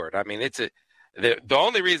board. I mean, the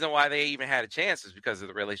only reason why they even had a chance is because of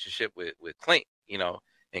the relationship with Klink,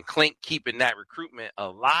 and Klink keeping that recruitment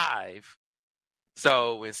alive.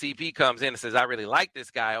 So when CP comes in and says, I really like this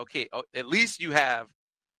guy, okay, at least you have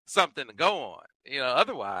something to go on.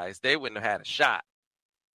 Otherwise they wouldn't have had a shot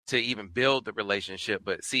to even build the relationship.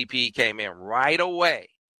 But CP came in right away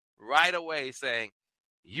saying,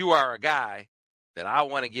 you are a guy that I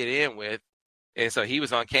want to get in with. And so he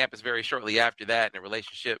was on campus very shortly after that, and the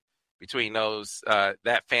relationship between those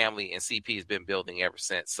that family and CP has been building ever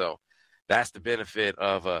since. So that's the benefit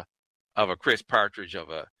of a Chris Partridge, of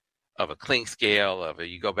a Klink scale,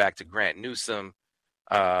 you go back to Grant Newsome,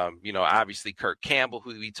 obviously Kirk Campbell, who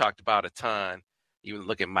we talked about a ton. You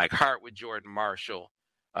look at Mike Hart with Jordan Marshall,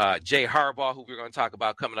 Jay Harbaugh, who we're going to talk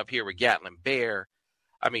about coming up here with Gatlin Bear.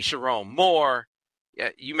 I mean, Sharon Moore. Yeah,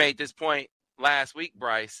 you made this point last week,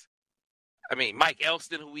 Bryce. I mean, Mike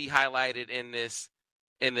Elston, who we highlighted in this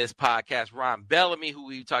in this podcast, Ron Bellamy, who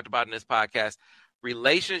we talked about in this podcast,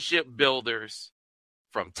 relationship builders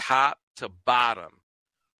from top to bottom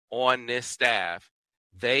on this staff.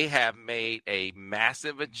 They have made a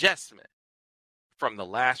massive adjustment from the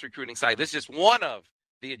last recruiting cycle. This is just one of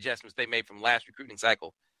the adjustments they made from last recruiting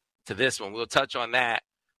cycle to this one. We'll touch on that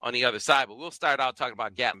on the other side, but we'll start out talking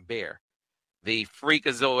about Gatlin Bair, the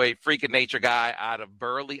freakazoid, freak of nature guy out of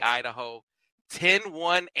Burley, Idaho,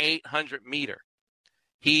 10-1 800-meter.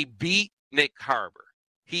 He beat Nick Harbor.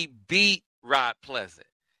 He beat Rod Pleasant.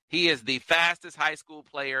 He is the fastest high school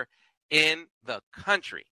player in the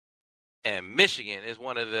country. And Michigan is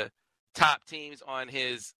one of the top teams on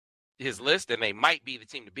his list, and they might be the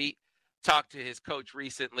team to beat. Talked to his coach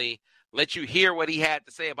recently. Let you hear what he had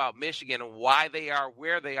to say about Michigan and why they are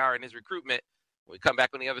where they are in his recruitment when we come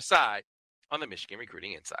back on the other side on the Michigan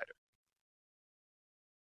Recruiting Insider.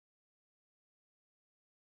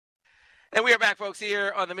 And we are back, folks,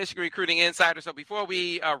 here on the Michigan Recruiting Insider. So before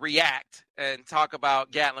we react and talk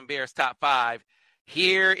about Gatlin Bair's top 5,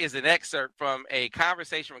 here is an excerpt from a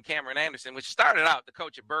conversation with Cameron Anderson, which started out, the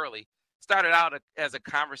coach at Burley, started out as a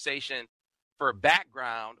conversation for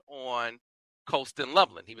background on Colston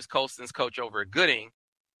Loveland. He was Colston's coach over at Gooding,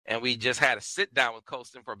 and we just had a sit down with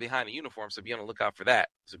Colston for Behind the Uniform, so be on the lookout for that.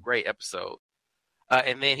 It's a great episode.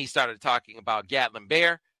 And then he started talking about Gatlin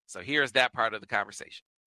Bair. So here's that part of the conversation.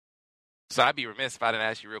 So I'd be remiss if I didn't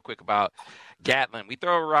ask you real quick about Gatlin. We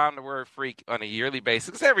throw around the word freak on a yearly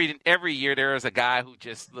basis. Every year there is a guy who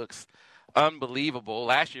just looks unbelievable.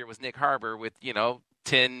 Last year was Nick Harbor with,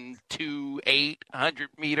 10-2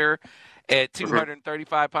 800-meter at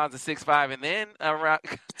 235 pounds and 6'5". And then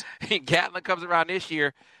Gatlin comes around this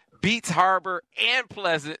year, beats Harbor and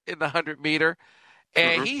Pleasant in the 100-meter,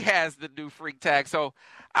 and he has the new freak tag. So,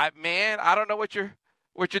 I don't know what you're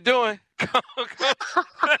doing.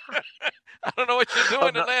 I don't know what you're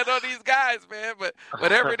doing to land on these guys, man. But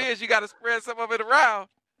whatever it is, you got to spread some of it around.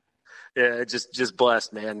 Yeah, just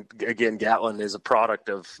blessed, man. Again, Gatlin is a product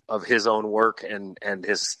of his own work and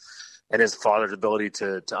his father's ability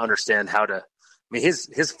to understand how to. I mean,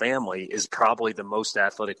 his family is probably the most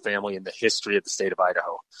athletic family in the history of the state of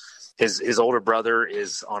Idaho. His older brother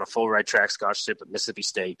is on a full ride track scholarship at Mississippi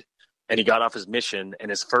State, and he got off his mission. And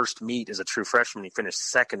his first meet as a true freshman, he finished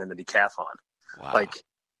second in the decathlon. Wow.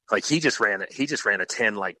 Like he just ran a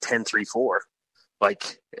 10.3.4.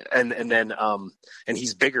 And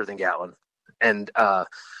he's bigger than Gatlin. And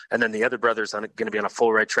then the other brother's going to be on a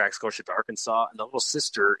full ride track scholarship to Arkansas. And the little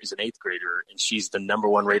sister is an 8th grader, and she's the number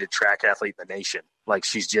 1 rated track athlete in the nation. Like,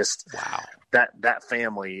 she's just, wow. That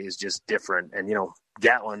family is just different. And,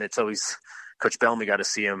 Gatlin, it's always, Coach Bellamy got to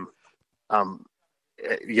see him, for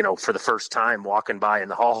the first time walking by in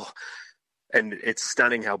the hall. And it's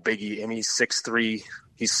stunning how big he's 6'3",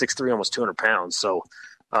 almost 200 pounds. So,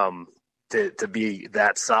 to be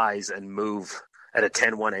that size and move at a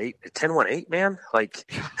 10.1.8, man, like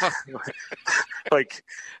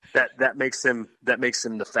that makes him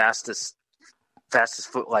the fastest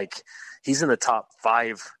foot. Like, he's in the top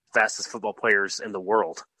 5 fastest football players in the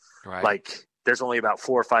world. Right. Like, there's only about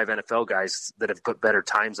 4 or 5 NFL guys that have put better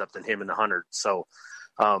times up than him in the 100. So,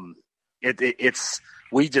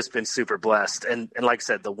 we've just been super blessed. And like I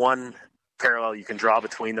said, the one parallel you can draw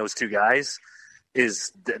between those two guys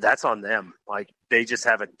is that's on them. Like, they just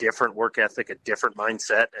have a different work ethic, a different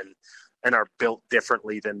mindset, and are built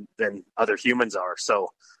differently than other humans are. So,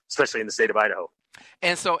 especially in the state of Idaho.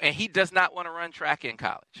 And he does not want to run track in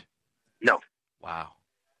college. No. Wow.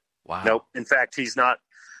 Nope. In fact, he's not.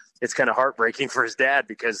 It's kind of heartbreaking for his dad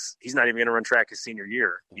because he's not even going to run track his senior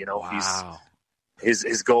year. Wow.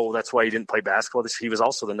 His goal. That's why he didn't play basketball. He was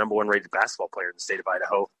also the number 1 rated basketball player in the state of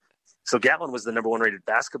Idaho. So Gatlin was the number 1 rated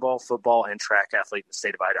basketball, football, and track athlete in the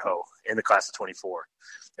state of Idaho in the class of 24.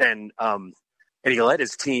 And he led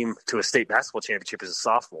his team to a state basketball championship as a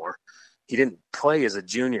sophomore. He didn't play as a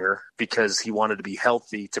junior because he wanted to be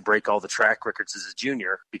healthy to break all the track records as a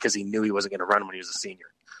junior because he knew he wasn't going to run when he was a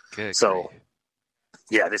senior. Good. So,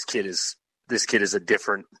 yeah, this kid is a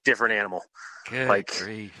different animal. Good. Like,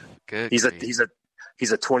 Good. He's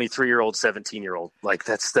a 23-year-old, 17-year-old. Like,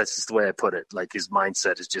 that's just the way I put it. Like, his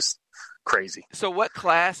mindset is just crazy. So what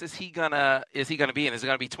class is he gonna be in? Is it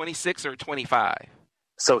gonna be 26 or 25?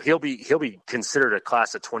 So he'll be considered a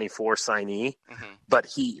class of 24 signee, but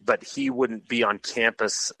he wouldn't be on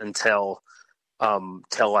campus until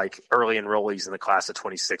like early enrollees in the class of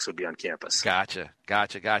 26 would be on campus. Gotcha.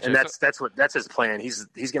 And that's his plan. He's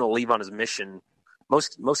going to leave on his mission.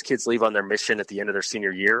 Most kids leave on their mission at the end of their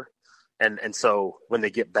senior year. And so when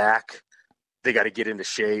they get back, they got to get into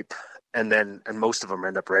shape, and most of them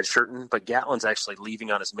end up redshirting. But Gatlin's actually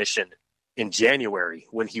leaving on his mission in January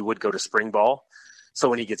when he would go to spring ball. So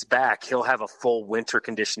when he gets back, he'll have a full winter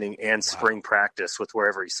conditioning and spring practice with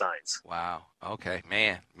wherever he signs. Wow. Okay,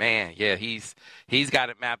 man. Yeah, he's got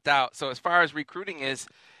it mapped out. So as far as recruiting is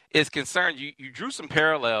concerned, you drew some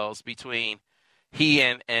parallels between he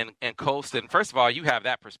and Colston. First of all, you have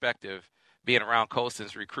that perspective being around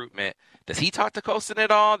Colston's recruitment. Does he talk to Colston at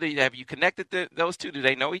all? Have you connected those two? Do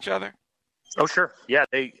they know each other? Oh, sure. Yeah,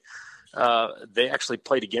 they actually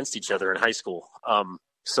played against each other in high school.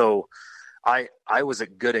 So I was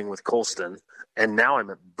at Gooding with Colston, and now I'm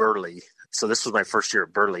at Burley. So this was my first year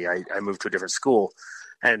at Burley. I moved to a different school,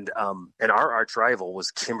 and our arch rival was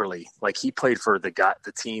Kimberly. Like, he played for the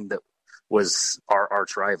team that was our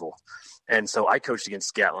arch rival, and so I coached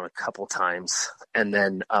against Gatlin a couple times, and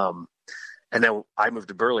then I moved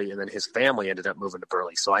to Burley, and then his family ended up moving to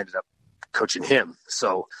Burley, so I ended up coaching him.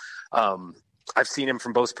 So I've seen him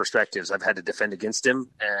from both perspectives. I've had to defend against him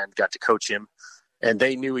and got to coach him. And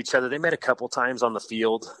they knew each other. They met a couple times on the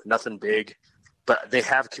field, nothing big, but they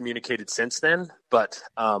have communicated since then. But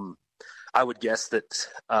I would guess that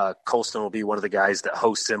Colston will be one of the guys that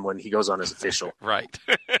hosts him when he goes on as official. Right.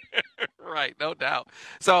 Right, no doubt.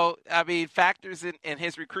 So, I mean, factors in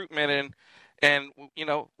his recruitment and you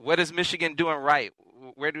know, what is Michigan doing right?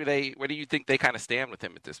 Where do you think they kind of stand with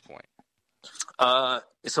him at this point?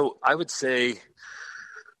 So I would say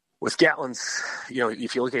with Gatlin's, you know,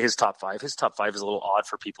 if you look at his top five is a little odd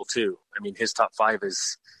for people too. I mean, his top five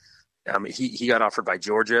is, he got offered by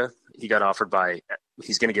Georgia. He's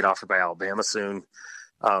going to get offered by Alabama soon.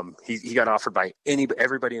 He got offered by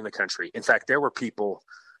everybody in the country. In fact, there were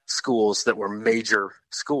schools that were major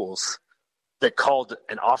schools that called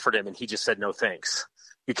and offered him, and he just said no thanks,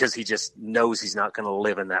 because he just knows he's not going to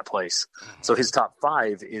live in that place. So his top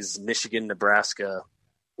five is Michigan, Nebraska,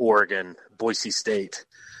 Oregon, Boise State,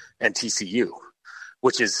 and TCU,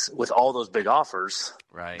 which is, with all those big offers,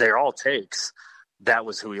 right, they're all takes. That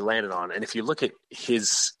was who he landed on. And if you look at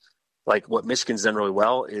his, like, what Michigan's done really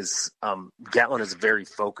well is Gatlin is very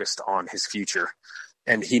focused on his future,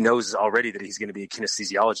 and he knows already that he's going to be a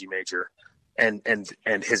kinesiology major. And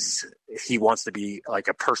he wants to be like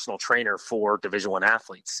a personal trainer for Division I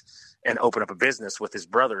athletes and open up a business with his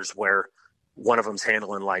brothers, where one of them's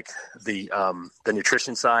handling like the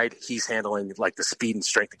nutrition side. He's handling like the speed and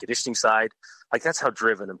strength and conditioning side. Like, that's how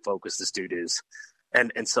driven and focused this dude is.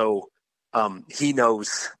 And so he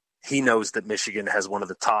knows that Michigan has one of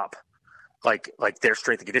the top, like their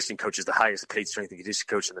strength and conditioning coach is the highest paid strength and conditioning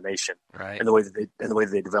coach in the nation. Right. And the way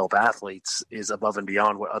that they develop athletes is above and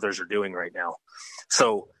beyond what others are doing right now.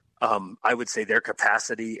 So I would say their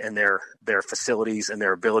capacity and their facilities and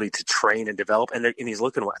their ability to train and develop, and he's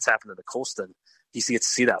looking at what's happening to Colston. He gets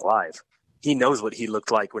to see that live. He knows what he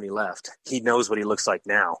looked like when he left. He knows what he looks like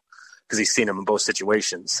now, because he's seen him in both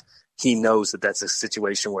situations. He knows that that's a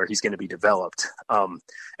situation where he's going to be developed.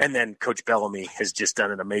 And then Coach Bellamy has just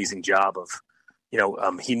done an amazing job of, you know,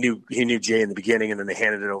 he knew Jay in the beginning, and then they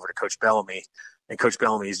handed it over to Coach Bellamy, and Coach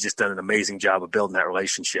Bellamy has just done an amazing job of building that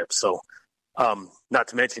relationship. So, not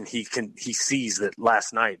to mention he sees that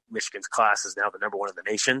last night Michigan's class is now the number one in the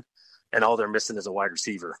nation, and all they're missing is a wide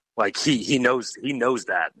receiver. Like, he knows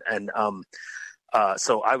that. And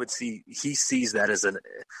so I would see, he sees that as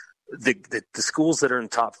the schools that are in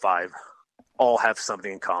top five all have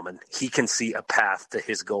something in common. He can see a path to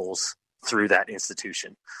his goals through that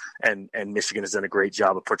institution. And Michigan has done a great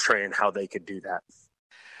job of portraying how they could do that.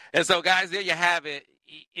 And so, guys, there you have it.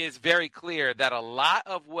 It's very clear that a lot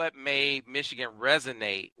of what made Michigan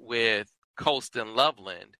resonate with Colston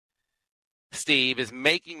Loveland, Steve, is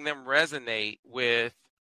making them resonate with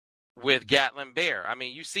Gatlin Bair. I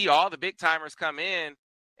mean, you see all the big timers come in,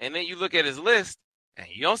 and then you look at his list, and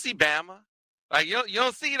you don't see Bama. Like, you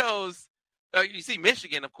don't see those. You see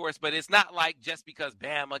Michigan, of course, but it's not like just because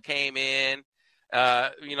Bama came in,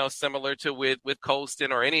 similar to with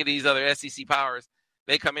Colston or any of these other SEC powers.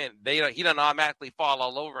 They come in. He doesn't automatically fall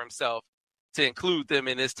all over himself to include them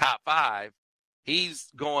in his top five. He's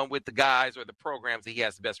going with the guys or the programs that he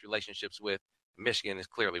has the best relationships with. Michigan is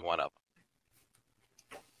clearly one of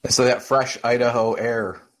them. So that fresh Idaho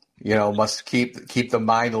air, must keep the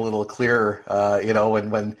mind a little clearer,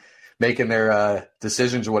 when making their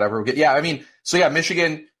decisions or whatever. Yeah,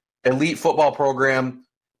 Michigan, elite football program,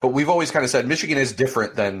 but we've always kind of said Michigan is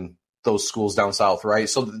different than those schools down south, right?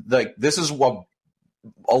 So this is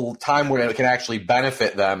a time when it can actually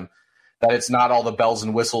benefit them, that it's not all the bells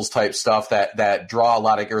and whistles type stuff that draw a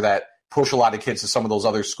lot of, or that push a lot of kids to some of those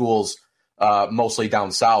other schools, mostly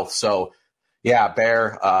down south. So yeah,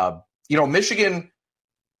 Bear, Michigan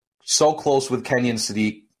so close with Kenyon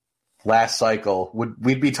Sadiq last cycle.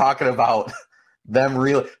 We'd be talking about them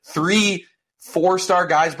really 3 4-star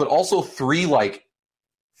guys, but also 3 like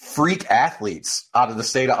freak athletes out of the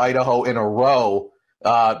state of Idaho in a row.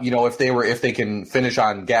 If they can finish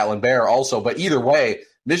on Gatlin Bair also, but either way,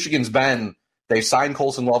 Michigan's they signed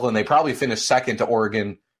Colston Loveland. They probably finished second to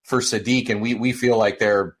Oregon for Sadiq, and we feel like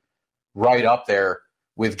they're right up there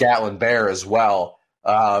with Gatlin Bair as well.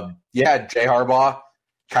 Jay Harbaugh,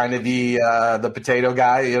 kind of the potato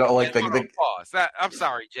guy, pause. I'm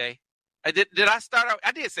sorry, Jay. Did I start out?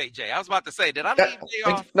 I did say Jay. I was about to say, did I leave Jay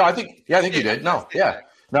off? No, I think you did. No.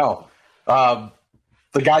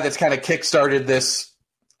 The guy that's kind of kickstarted this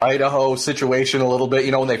Idaho situation a little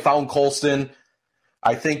bit. When they found Colston,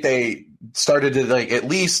 I think they started to at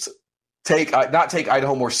least not take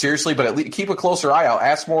Idaho more seriously, but at least keep a closer eye out.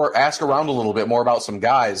 Ask around a little bit more about some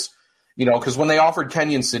guys. Because when they offered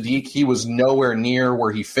Kenyon Sadiq, he was nowhere near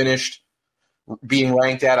where he finished being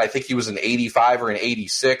ranked at. I think he was an 85 or an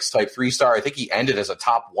 86 type 3-star. I think he ended as a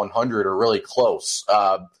top 100 or really close.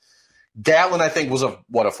 Gatlin, I think, was a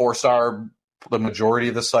 4-star the majority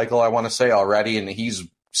of the cycle, I want to say already, and he's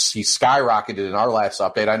skyrocketed in our last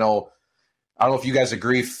update. I don't know if you guys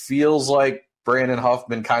agree. Feels like Brandon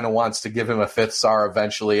Huffman kind of wants to give him a 5th star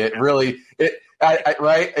eventually. It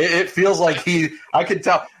feels like I could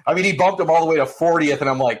tell. I mean, he bumped him all the way to 40th, and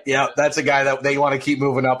I'm like, yeah, that's a guy that they want to keep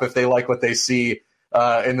moving up if they like what they see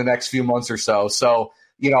in the next few months or so. So,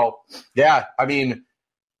 I mean,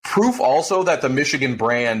 proof also that the Michigan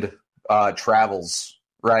brand travels,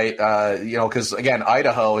 right? Because, again,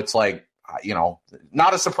 Idaho, it's like,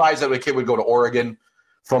 not a surprise that a kid would go to Oregon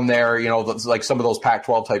from there, like some of those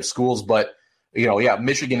Pac-12 type schools. But,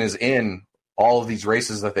 Michigan is in all of these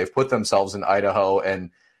races that they've put themselves in Idaho. And,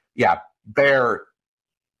 Bair,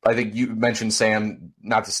 I think you mentioned, Sam,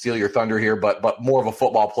 not to steal your thunder here, but more of a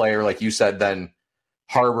football player, like you said, than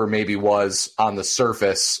Harbor maybe was on the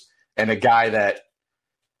surface, and a guy that,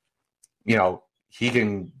 he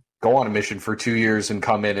can go on a mission for 2 years and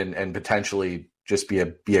come in and potentially just be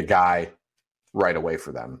a guy right away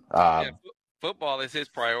for them. Football is his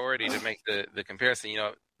priority to make the comparison.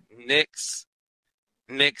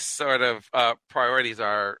 Nick's sort of priorities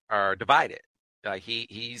are divided. Like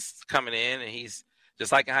he's coming in and he's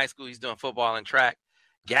just like in high school, he's doing football and track.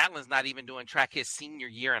 Gatlin's not even doing track his senior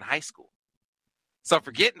year in high school. So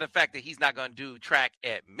forgetting the fact that he's not going to do track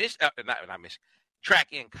at track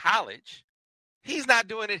in college, he's not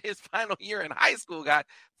doing it his final year in high school, guys.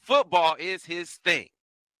 Football is his thing.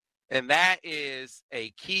 And that is a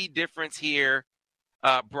key difference here,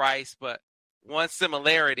 Bryce. But one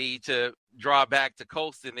similarity to draw back to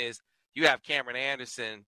Colston is you have Cameron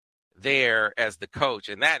Anderson there as the coach,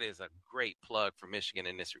 and that is a great plug for Michigan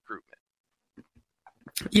in this recruitment.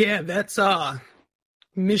 Yeah, that's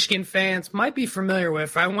Michigan fans might be familiar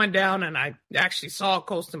with. I went down and I actually saw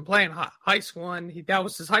Colston play in high school, and that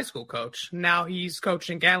was his high school coach. Now he's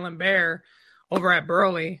coaching Gatlin Bair over at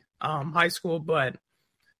Burley High School. But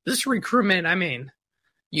this recruitment, I mean,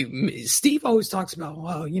 Steve always talks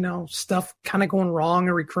about, stuff kind of going wrong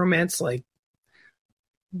in recruitments, like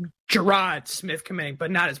Gerard Smith committing,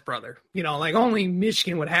 but not his brother. Like only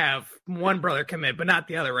Michigan would have one brother commit, but not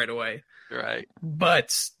the other right away. Right.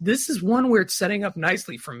 But this is one where it's setting up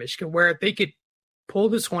nicely for Michigan, where if they could pull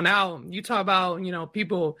this one out. You talk about,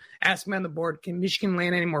 people asking me on the board, can Michigan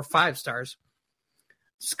land any more 5-stars?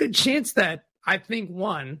 It's a good chance that I think,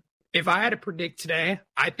 one, if I had to predict today,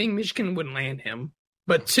 I think Michigan would land him.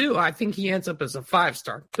 But 2, I think he ends up as a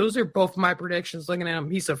 5-star. Those are both my predictions looking at him.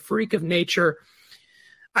 He's a freak of nature.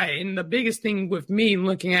 And the biggest thing with me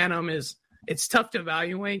looking at him is it's tough to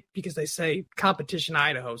evaluate because they say competition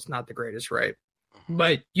Idaho is not the greatest, right?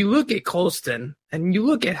 But you look at Colston and you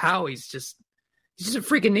look at how he's just a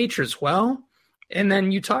freak of nature as well. And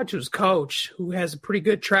then you talk to his coach who has a pretty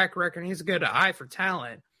good track record and he has a good eye for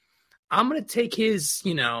talent. I'm going to take his,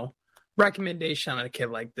 recommendation on a kid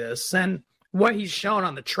like this and what he's shown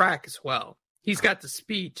on the track as well. He's got the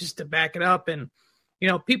speed just to back it up. And,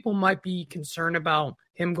 people might be concerned about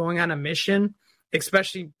him going on a mission,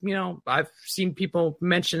 especially, I've seen people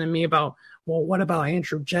mention to me about, well, what about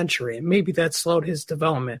Andrew Gentry? And maybe that slowed his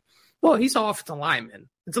development. Well, he's an offensive lineman.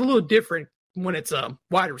 It's a little different when it's a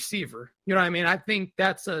wide receiver. You know what I mean? I think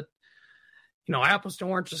that's a, apples to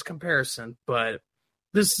oranges comparison. But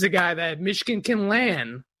this is a guy that Michigan can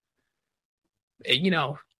land,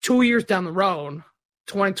 2 years down the road,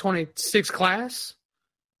 2026 class.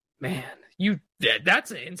 Man, that's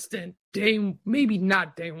an instant day, maybe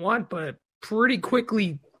not day one, but pretty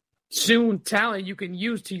quickly soon talent you can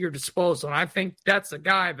use to your disposal. And I think that's a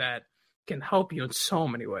guy that can help you in so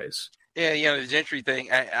many ways. Yeah, the Gentry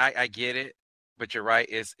thing, I get it. but you're right.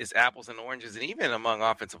 It's apples and oranges, and even among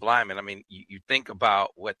offensive linemen. I mean, you think about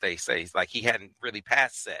what they say. It's like he hadn't really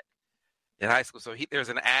passed set in high school, so there's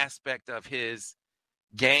an aspect of his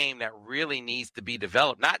game that really needs to be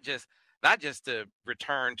developed, not just to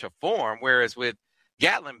return to form. Whereas with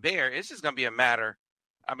Gatlin-Bair, it's just going to be a matter.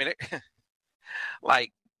 I mean,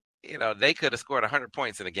 they could have scored 100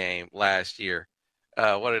 points in a game last year.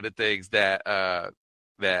 One of the things that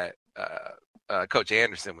Coach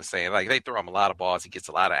Anderson was saying, like, they throw him a lot of balls, he gets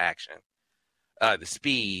a lot of action. The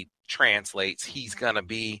speed translates. He's going to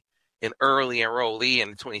be an early enrollee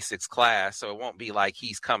in the 26th class, so it won't be like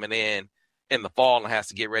he's coming in the fall and has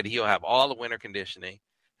to get ready. He'll have all the winter conditioning.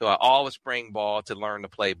 He'll have all the spring ball to learn the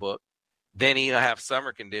playbook. Then he'll have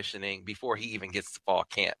summer conditioning before he even gets to fall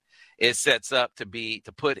camp. It sets up to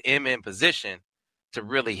put him in position to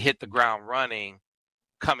really hit the ground running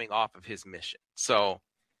coming off of his mission. So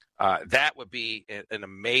that would be an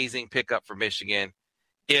amazing pickup for Michigan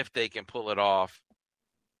if they can pull it off.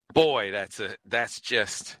 Boy, that's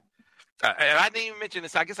just and I didn't even mention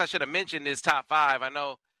this. I guess I should have mentioned this top five. I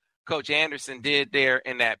know Coach Anderson did there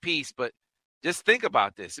in that piece, but just think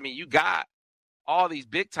about this. I mean, you got all these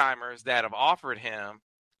big timers that have offered him,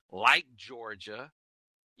 like Georgia.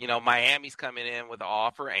 Miami's coming in with an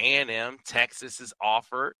offer. A&M, Texas is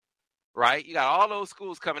offered, right? You got all those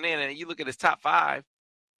schools coming in, and you look at his top five,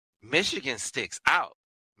 Michigan sticks out.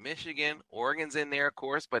 Michigan, Oregon's in there, of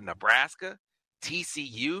course, but Nebraska,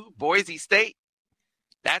 TCU, Boise State,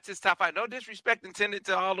 that's his top five. No disrespect intended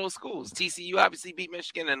to all those schools. TCU obviously beat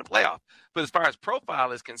Michigan in the playoff. But as far as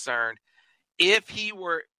profile is concerned, if he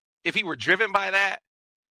were driven by that,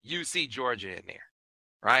 you see Georgia in there,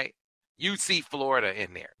 right? You see Florida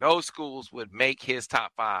in there. Those schools would make his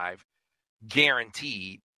top five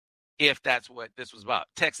guaranteed if that's what this was about.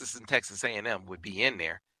 Texas and Texas A&M would be in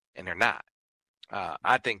there, and they're not.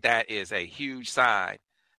 I think that is a huge sign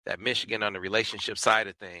that Michigan on the relationship side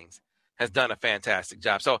of things has done a fantastic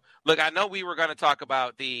job. So, look, I know we were going to talk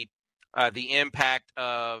about the impact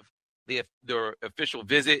of the official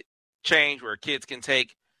visit change where kids can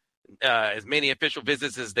take as many official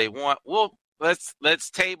visits as they want. Well,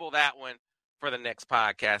 let's table that one for the next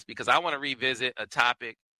podcast because I want to revisit a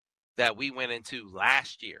topic that we went into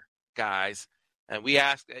last year, guys. And we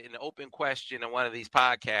asked an open question in one of these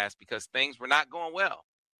podcasts because things were not going well,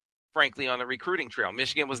 frankly, on the recruiting trail.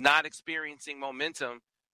 Michigan was not experiencing momentum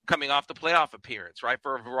coming off the playoff appearance, right,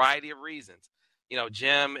 for a variety of reasons.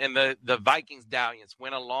 Jim and the Vikings dalliance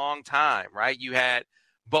went a long time, right? You had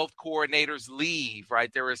both coordinators leave,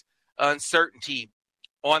 right? There was uncertainty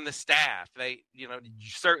on the staff. They,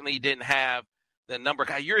 certainly didn't have the number.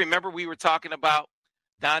 You remember we were talking about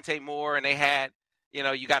Dante Moore, and they had,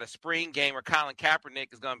 you got a spring game where Colin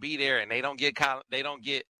Kaepernick is going to be there, and they don't get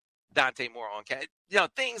Dante Moore on.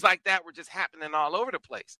 Things like that were just happening all over the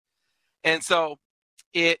place, and so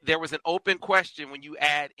there was an open question when you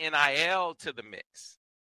add NIL to the mix,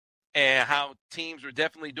 and how teams were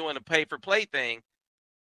definitely doing the pay-for-play thing.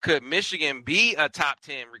 Could Michigan be a top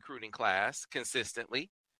 10 recruiting class consistently?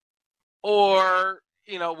 Or,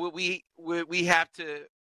 would we have to,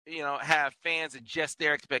 have fans adjust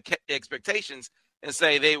their expectations and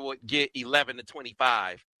say they would get 11 to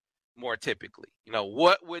 25 more typically?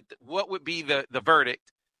 What would be the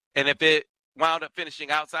verdict? And if it wound up finishing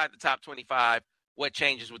outside the top 25, what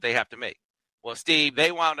changes would they have to make? Well, Steve,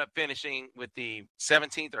 they wound up finishing with the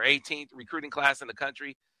 17th or 18th recruiting class in the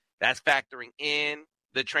country. That's factoring in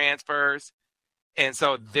the transfers. And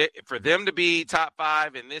so for them to be top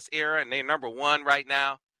five in this era, and they're number one right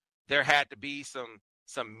now, there had to be some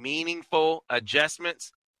meaningful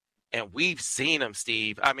adjustments. And we've seen them,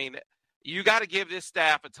 Steve. I mean, you got to give this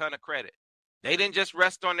staff a ton of credit. They didn't just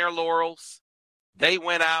rest on their laurels. They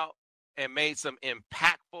went out and made some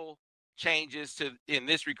impactful changes in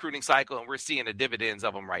this recruiting cycle, and we're seeing the dividends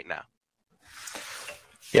of them right now.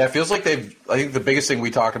 Yeah, it feels like I think the biggest thing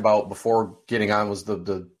we talked about before getting on was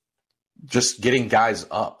the just getting guys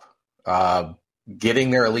up,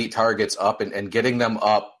 getting their elite targets up and getting them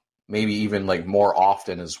up maybe even like more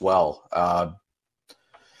often as well.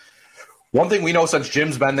 One thing we know since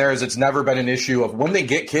Jim's been there is it's never been an issue of when they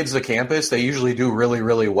get kids to campus, they usually do really,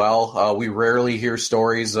 really well. We rarely hear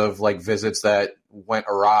stories of like visits that went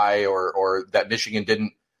awry or that Michigan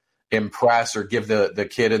didn't impress or give the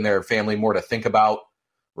kid and their family more to think about.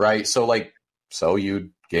 Right. So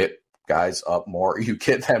you get guys up more, you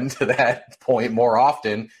get them to that point more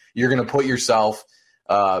often. You're going to put yourself,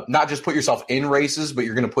 not just put yourself in races, but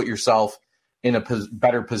you're going to put yourself in a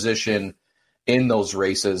better position in those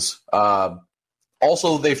races.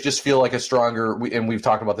 Also, they just feel like a stronger, and we've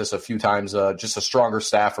talked about this a few times, just a stronger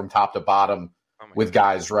staff from top to bottom with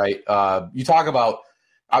guys, right? You talk about,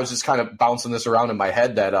 I was just kind of bouncing this around in my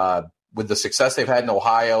head that with the success they've had in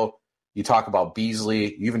Ohio, you talk about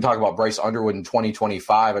Beasley, you even talk about Bryce Underwood in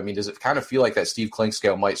 2025. I mean, does it kind of feel like that Steve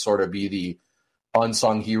Clinkscale might sort of be the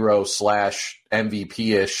unsung hero /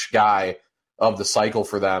 MVP-ish guy of the cycle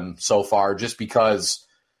for them so far, just because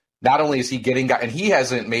not only is he getting guys, and he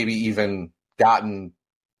hasn't maybe even gotten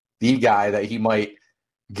the guy that he might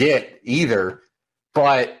get either,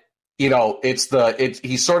 but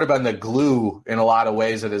he's sort of been the glue in a lot of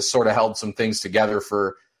ways that has sort of held some things together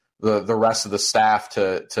for the rest of the staff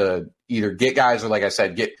to either get guys or, like I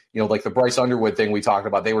said, get, like the Bryce Underwood thing we talked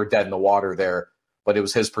about, they were dead in the water there, but it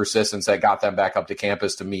was his persistence that got them back up to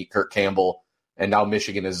campus to meet Kirk Campbell. And now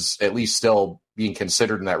Michigan is at least still being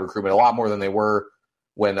considered in that recruitment a lot more than they were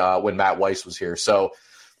when Matt Weiss was here. So,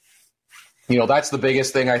 that's the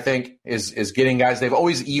biggest thing I think is getting guys. They've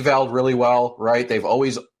always eval'd really well, right? They've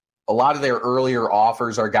always, a lot of their earlier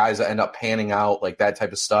offers are guys that end up panning out, like that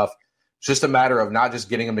type of stuff. It's just a matter of not just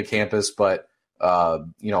getting them to campus, but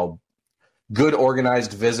good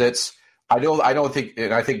organized visits. I don't think,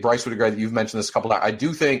 and I think Bryce would agree that you've mentioned this a couple times. I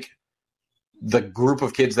do think the group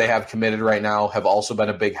of kids they have committed right now have also been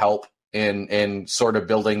a big help in sort of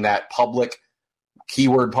building that public,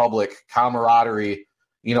 keyword public camaraderie,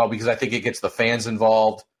 because I think it gets the fans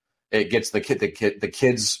involved. It gets the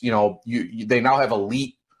kids, they now have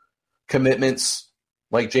elite commitments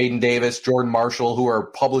like Jaden Davis, Jordan Marshall, who are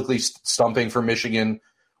publicly stumping for Michigan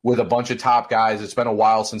with a bunch of top guys. It's been a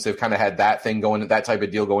while since they've kind of had that thing going, that type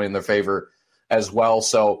of deal going in their favor as well.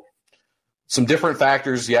 So some different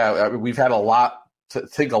factors. Yeah, we've had a lot to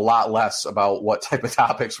think a lot less about what type of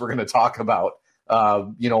topics we're going to talk about,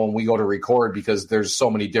 when we go to record, because there's so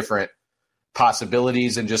many different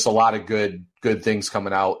possibilities and just a lot of good things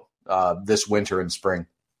coming out this winter and spring.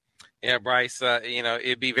 Yeah, Bryce,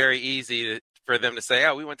 it'd be very easy for them to say,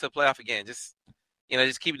 oh, we went to the playoff again. Just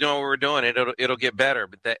keep doing what we're doing. It'll get better.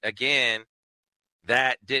 But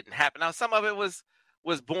that didn't happen. Now, some of it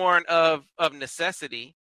was born of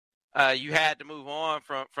necessity. You had to move on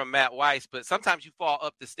from Matt Weiss, but sometimes you fall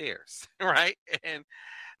up the stairs, right? And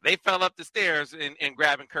they fell up the stairs in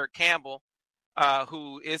grabbing Kirk Campbell,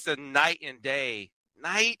 who is a night and day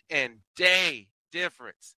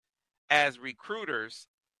difference as recruiters,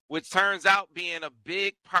 which turns out being a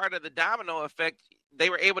big part of the domino effect. They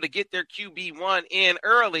were able to get their QB1 in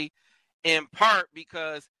early, in part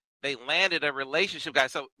because they landed a relationship guy.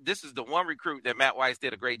 So this is the one recruit that Matt Weiss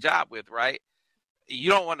did a great job with, right? You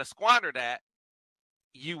don't want to squander that.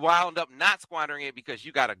 You wound up not squandering it because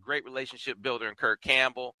you got a great relationship builder in Kirk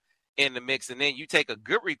Campbell in the mix. And then you take a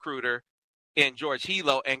good recruiter in George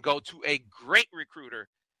Hilo and go to a great recruiter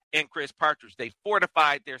in Chris Partridge. They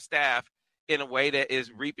fortified their staff in a way that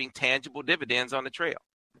is reaping tangible dividends on the trail.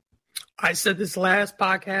 I said this last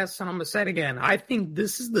podcast, and I'm going to say it again. I think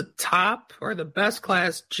this is the top or the best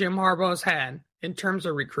class Jim Harbaugh's had in terms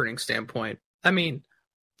of recruiting standpoint. I mean,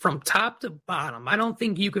 from top to bottom, I don't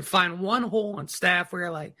think you could find one hole on staff where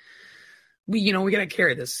you're like, we got to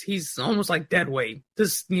carry this. He's almost like dead weight.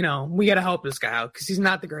 This, we got to help this guy out because he's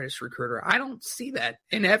not the greatest recruiter. I don't see that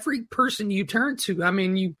in every person you turn to. I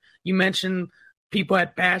mean, you mentioned people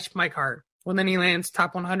at Bash Mike Hart. Well, then he lands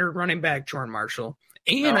top 100 running back Jordan Marshall.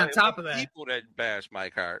 And on top of that, people that bash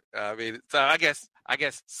Mike Hart. I mean, so I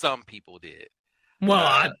guess some people did.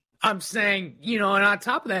 Well, I'm saying, and on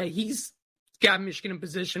top of that, he's got Michigan in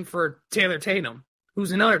position for Taylor Tatum,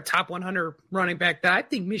 who's another top 100 running back that I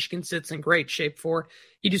think Michigan sits in great shape for.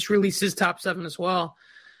 He just released his top 7 as well.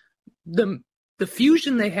 The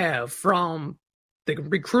fusion they have from the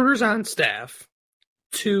recruiters on staff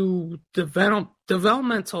to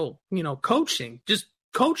developmental, coaching, just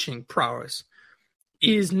coaching prowess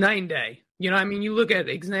is night and day. You look at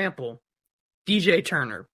example, DJ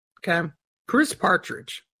Turner, okay? Chris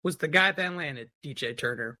Partridge was the guy that landed DJ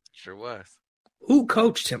Turner. Sure was. Who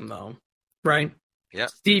coached him, though, right? Yeah.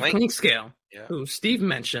 Steve Clinkscale, yeah. Who Steve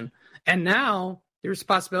mentioned. And now there's a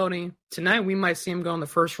possibility tonight we might see him go in the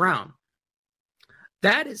first round.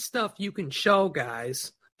 That is stuff you can show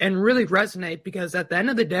guys and really resonate, because at the end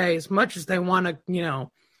of the day, as much as they want to,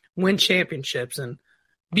 win championships and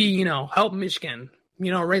be, help Michigan,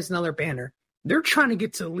 raise another banner, they're trying to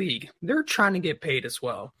get to the league. They're trying to get paid as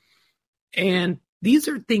well. And these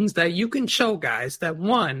are things that you can show guys that,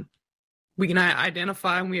 one, we can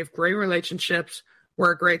identify and we have great relationships.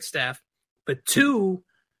 We're a great staff. But two,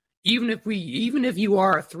 even if you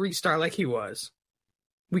are a 3-star like he was,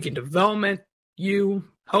 we can develop you,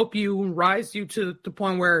 help you, rise you to the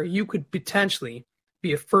point where you could potentially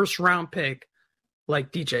be a first-round pick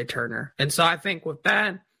like DJ Turner. And so I think with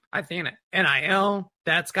that, I think NIL,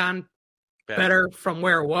 that's gone better from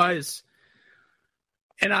where it was.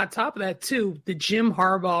 And on top of that, too, the Jim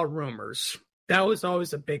Harbaugh rumors. That was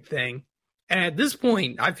always a big thing. And at this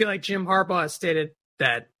point, I feel like Jim Harbaugh has stated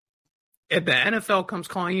that if the NFL comes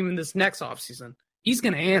calling him in this next offseason, he's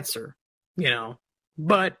going to answer,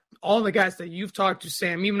 But all the guys that you've talked to,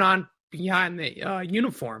 Sam, even on behind the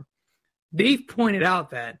uniform, they've pointed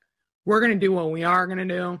out that we're going to do what we are going to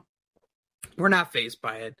do. We're not fazed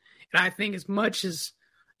by it. And I think as much as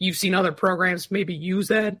you've seen other programs maybe use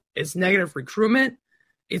that as negative recruitment,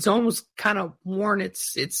 it's almost kind of worn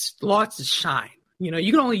its lost its shine. You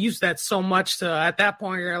can only use that so much to, at that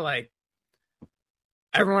point, you're like,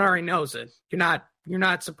 everyone already knows it. You're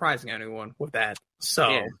not surprising anyone with that.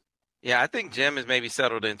 So, yeah, I think Jim has maybe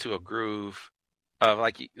settled into a groove of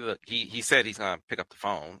he said he's going to pick up the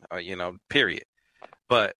phone, period.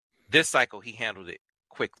 But this cycle, he handled it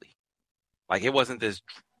quickly. Like, it wasn't this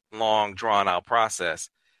long, drawn-out process,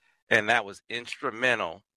 and that was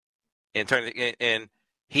instrumental in turning. And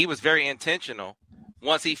he was very intentional.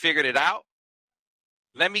 Once he figured it out,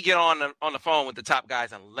 let me get on the phone with the top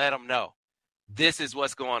guys and let them know this is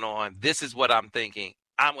what's going on. This is what I'm thinking.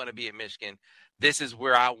 I'm going to be at Michigan. This is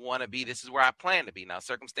where I want to be. This is where I plan to be. Now,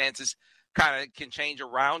 circumstances kind of can change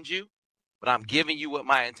around you, but I'm giving you what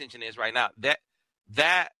my intention is right now.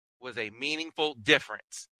 That was a meaningful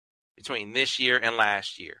difference between this year and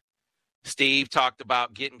last year. Steve talked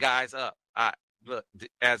about getting guys up. Look,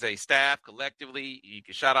 as a staff, collectively, you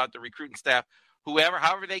can shout out the recruiting staff,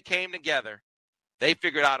 however they came together, they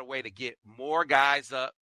figured out a way to get more guys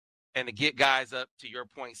up and to get guys up, to your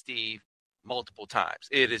point, Steve, multiple times.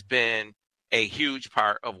 It has been a huge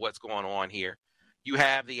part of what's going on here. You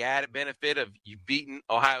have the added benefit of you've beaten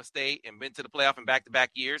Ohio State and been to the playoff in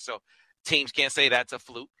back-to-back years, so teams can't say that's a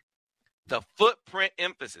fluke. The footprint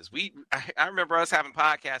emphasis. I remember us having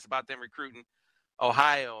podcasts about them recruiting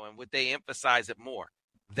Ohio and would they emphasize it more?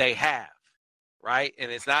 They have, right?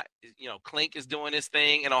 And it's not, Klink is doing this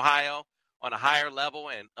thing in Ohio on a higher level,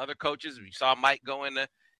 and other coaches, we saw Mike go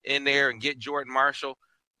in there and get Jordan Marshall.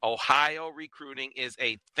 Ohio recruiting is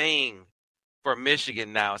a thing for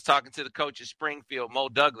Michigan now. I was talking to the coach at Springfield, Mo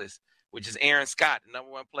Douglas, which is Aaron Scott, the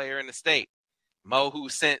number one player in the state. Mo, who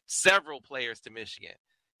sent several players to Michigan.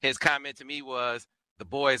 His comment to me was, the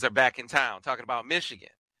boys are back in town, talking about Michigan,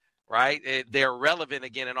 right? They're relevant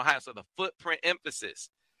again in Ohio. So the footprint emphasis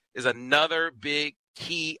is another big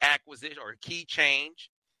key acquisition or key change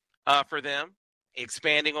for them,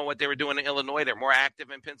 expanding on what they were doing in Illinois. They're more active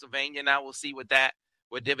in Pennsylvania now. We'll see what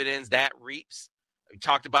dividends that reaps. We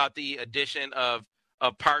talked about the addition of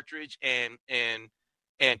Partridge and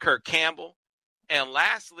Kirk Campbell. And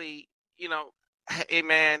lastly, hey,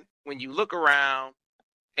 man, when you look around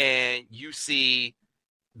and you see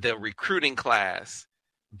the recruiting class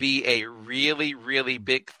be a really, really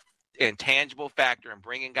big and tangible factor in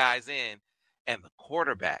bringing guys in, and the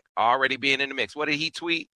quarterback already being in the mix. What did he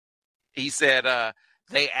tweet? He said,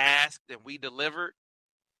 they asked and we delivered.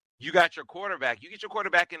 You got your quarterback. You get your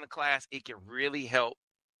quarterback in the class, it can really help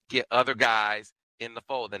get other guys in the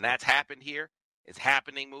fold. And that's happened here. It's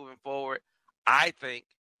happening moving forward. I think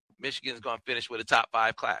Michigan's going to finish with a top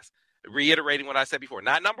 5 class. Reiterating what I said before,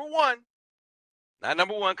 not number one,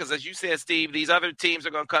 because as you said, Steve, these other teams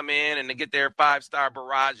are going to come in and they get their 5-star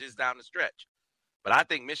barrages down the stretch. But I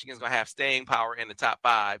think Michigan's going to have staying power in the top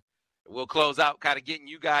 5. We'll close out kind of getting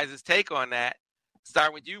you guys' take on that.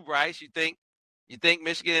 Start with you, Bryce. You think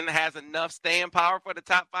Michigan has enough staying power for the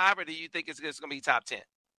top 5, or do you think it's going to be top 10?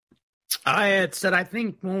 I had said, I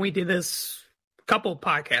think when we did this a couple of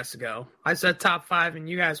podcasts ago, I said top 5, and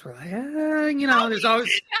you guys were like, there's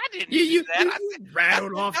always you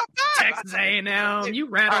rattled off Texas A&M. You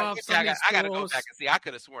rattled off some of these schools. I got to go back and see. I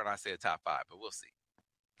could have sworn I said top 5, but we'll see.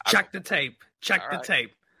 Check the tape.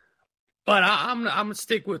 Tape. But I'm gonna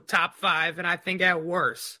stick with top 5, and I think at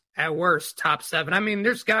worst, top 7. I mean,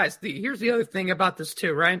 there's guys. Here's the other thing about this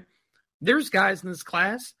too, right? There's guys in this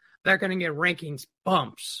class that are going to get rankings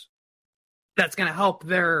bumps. That's going to help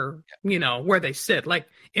their, where they sit. Like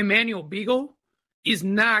Emmanuel Beagle is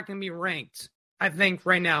not going to be ranked. I think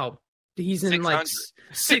right now he's in 600. Like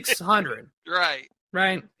 600.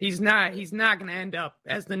 Right. He's not going to end up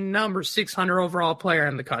as the number 600 overall player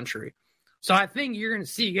in the country. So I think you're going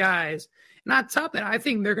to see guys, and on top of that, I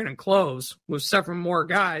think they're going to close with several more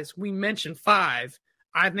guys. We mentioned 5.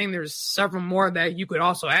 I think there's several more that you could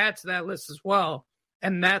also add to that list as well.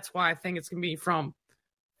 And that's why I think it's going to be from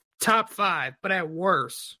top 5, but at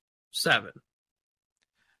worst, 7.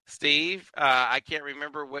 Steve, I can't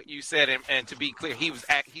remember what you said, and to be clear, he's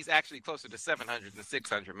actually closer to 700 than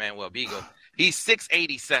 600, Manuel Beagle. He's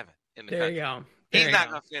 687 in the country. There you go. He's not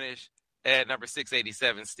going to finish at number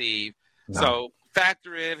 687, Steve. No. So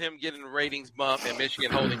factor in him getting a ratings bump and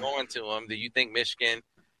Michigan holding on to him. Do you think Michigan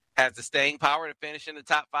has the staying power to finish in the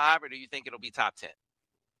top 5, or do you think it'll be top 10?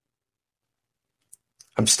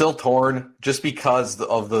 I'm still torn just because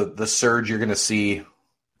of the surge you're going to see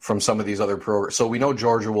from some of these other programs. So we know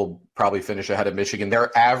Georgia will probably finish ahead of Michigan.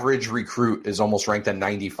 Their average recruit is almost ranked at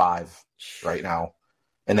 95 right now,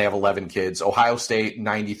 and they have 11 kids. Ohio State,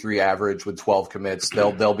 93 average with 12 commits.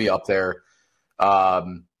 They'll be up there.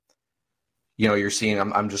 You're seeing.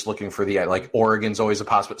 I'm just looking for the like Oregon's always a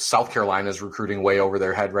possibility. South Carolina's recruiting way over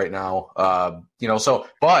their head right now.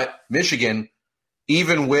 But Michigan,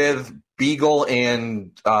 even with Beagle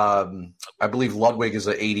and I believe Ludwig is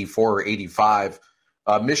at 84 or 85.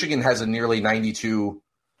 Michigan has a nearly 92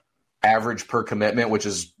 average per commitment, which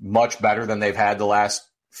is much better than they've had the last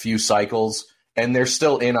few cycles. And they're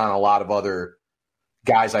still in on a lot of other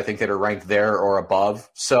guys, I think, that are ranked there or above.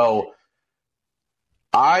 So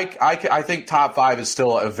I think top 5 is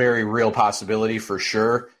still a very real possibility for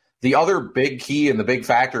sure. The other big key and the big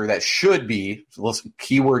factor that should be,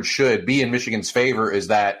 keyword should be in Michigan's favor is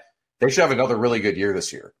that they should have another really good year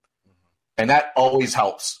this year. And that always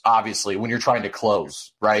helps, obviously, when you're trying to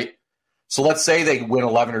close, right? So let's say they win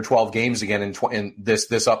 11 or 12 games again in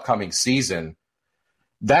this upcoming season.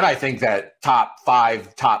 Then I think that top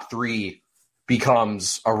 5, top 3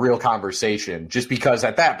 becomes a real conversation, just because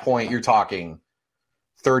at that point you're talking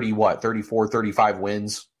 34, 35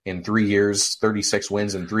 wins in 3 years, 36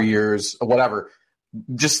 wins in 3 years, whatever,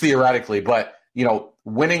 just theoretically. But,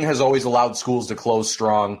 winning has always allowed schools to close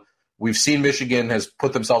strong. We've seen Michigan has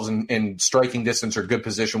put themselves in striking distance or good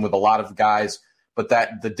position with a lot of guys, but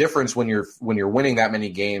that the difference when you're winning that many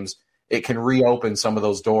games, it can reopen some of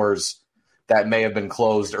those doors that may have been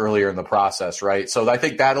closed earlier in the process, right? So I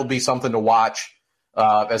think that'll be something to watch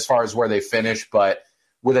as far as where they finish. But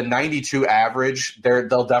with a 92 average,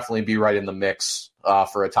 they'll definitely be right in the mix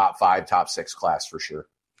for a top 5, top 6 class for sure.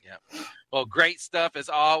 Yeah. Well, great stuff as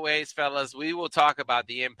always, fellas. We will talk about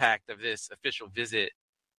the impact of this official visit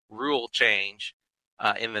rule change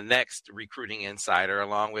in the next Recruiting Insider,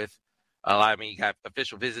 along with you got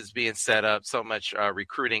official visits being set up, so much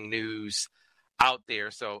recruiting news out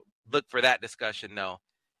there. So look for that discussion, though,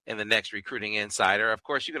 in the next Recruiting Insider. Of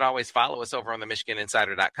course, you can always follow us over on the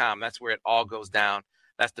MichiganInsider.com. That's where it all goes down.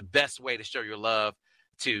 That's the best way to show your love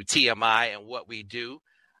to TMI and what we do.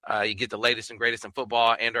 You get the latest and greatest in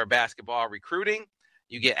football and or basketball recruiting.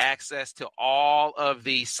 You get access to all of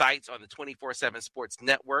the sites on the 24/7 Sports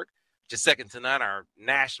Network, which is second to none. Our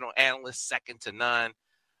national analysts, second to none.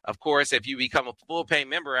 Of course, if you become a full-pay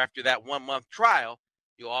member after that 1-month trial,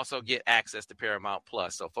 you'll also get access to Paramount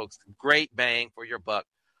Plus. So, folks, great bang for your buck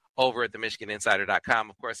over at the MichiganInsider.com.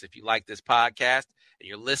 Of course, if you like this podcast and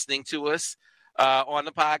you're listening to us on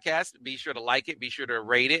the podcast, be sure to like it, be sure to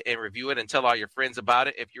rate it and review it and tell all your friends about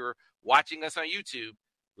it. If you're watching us on YouTube,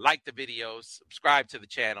 like the videos, subscribe to the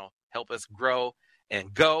channel, help us grow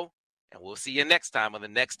and go. And we'll see you next time on the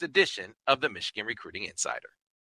next edition of the Michigan Recruiting Insider.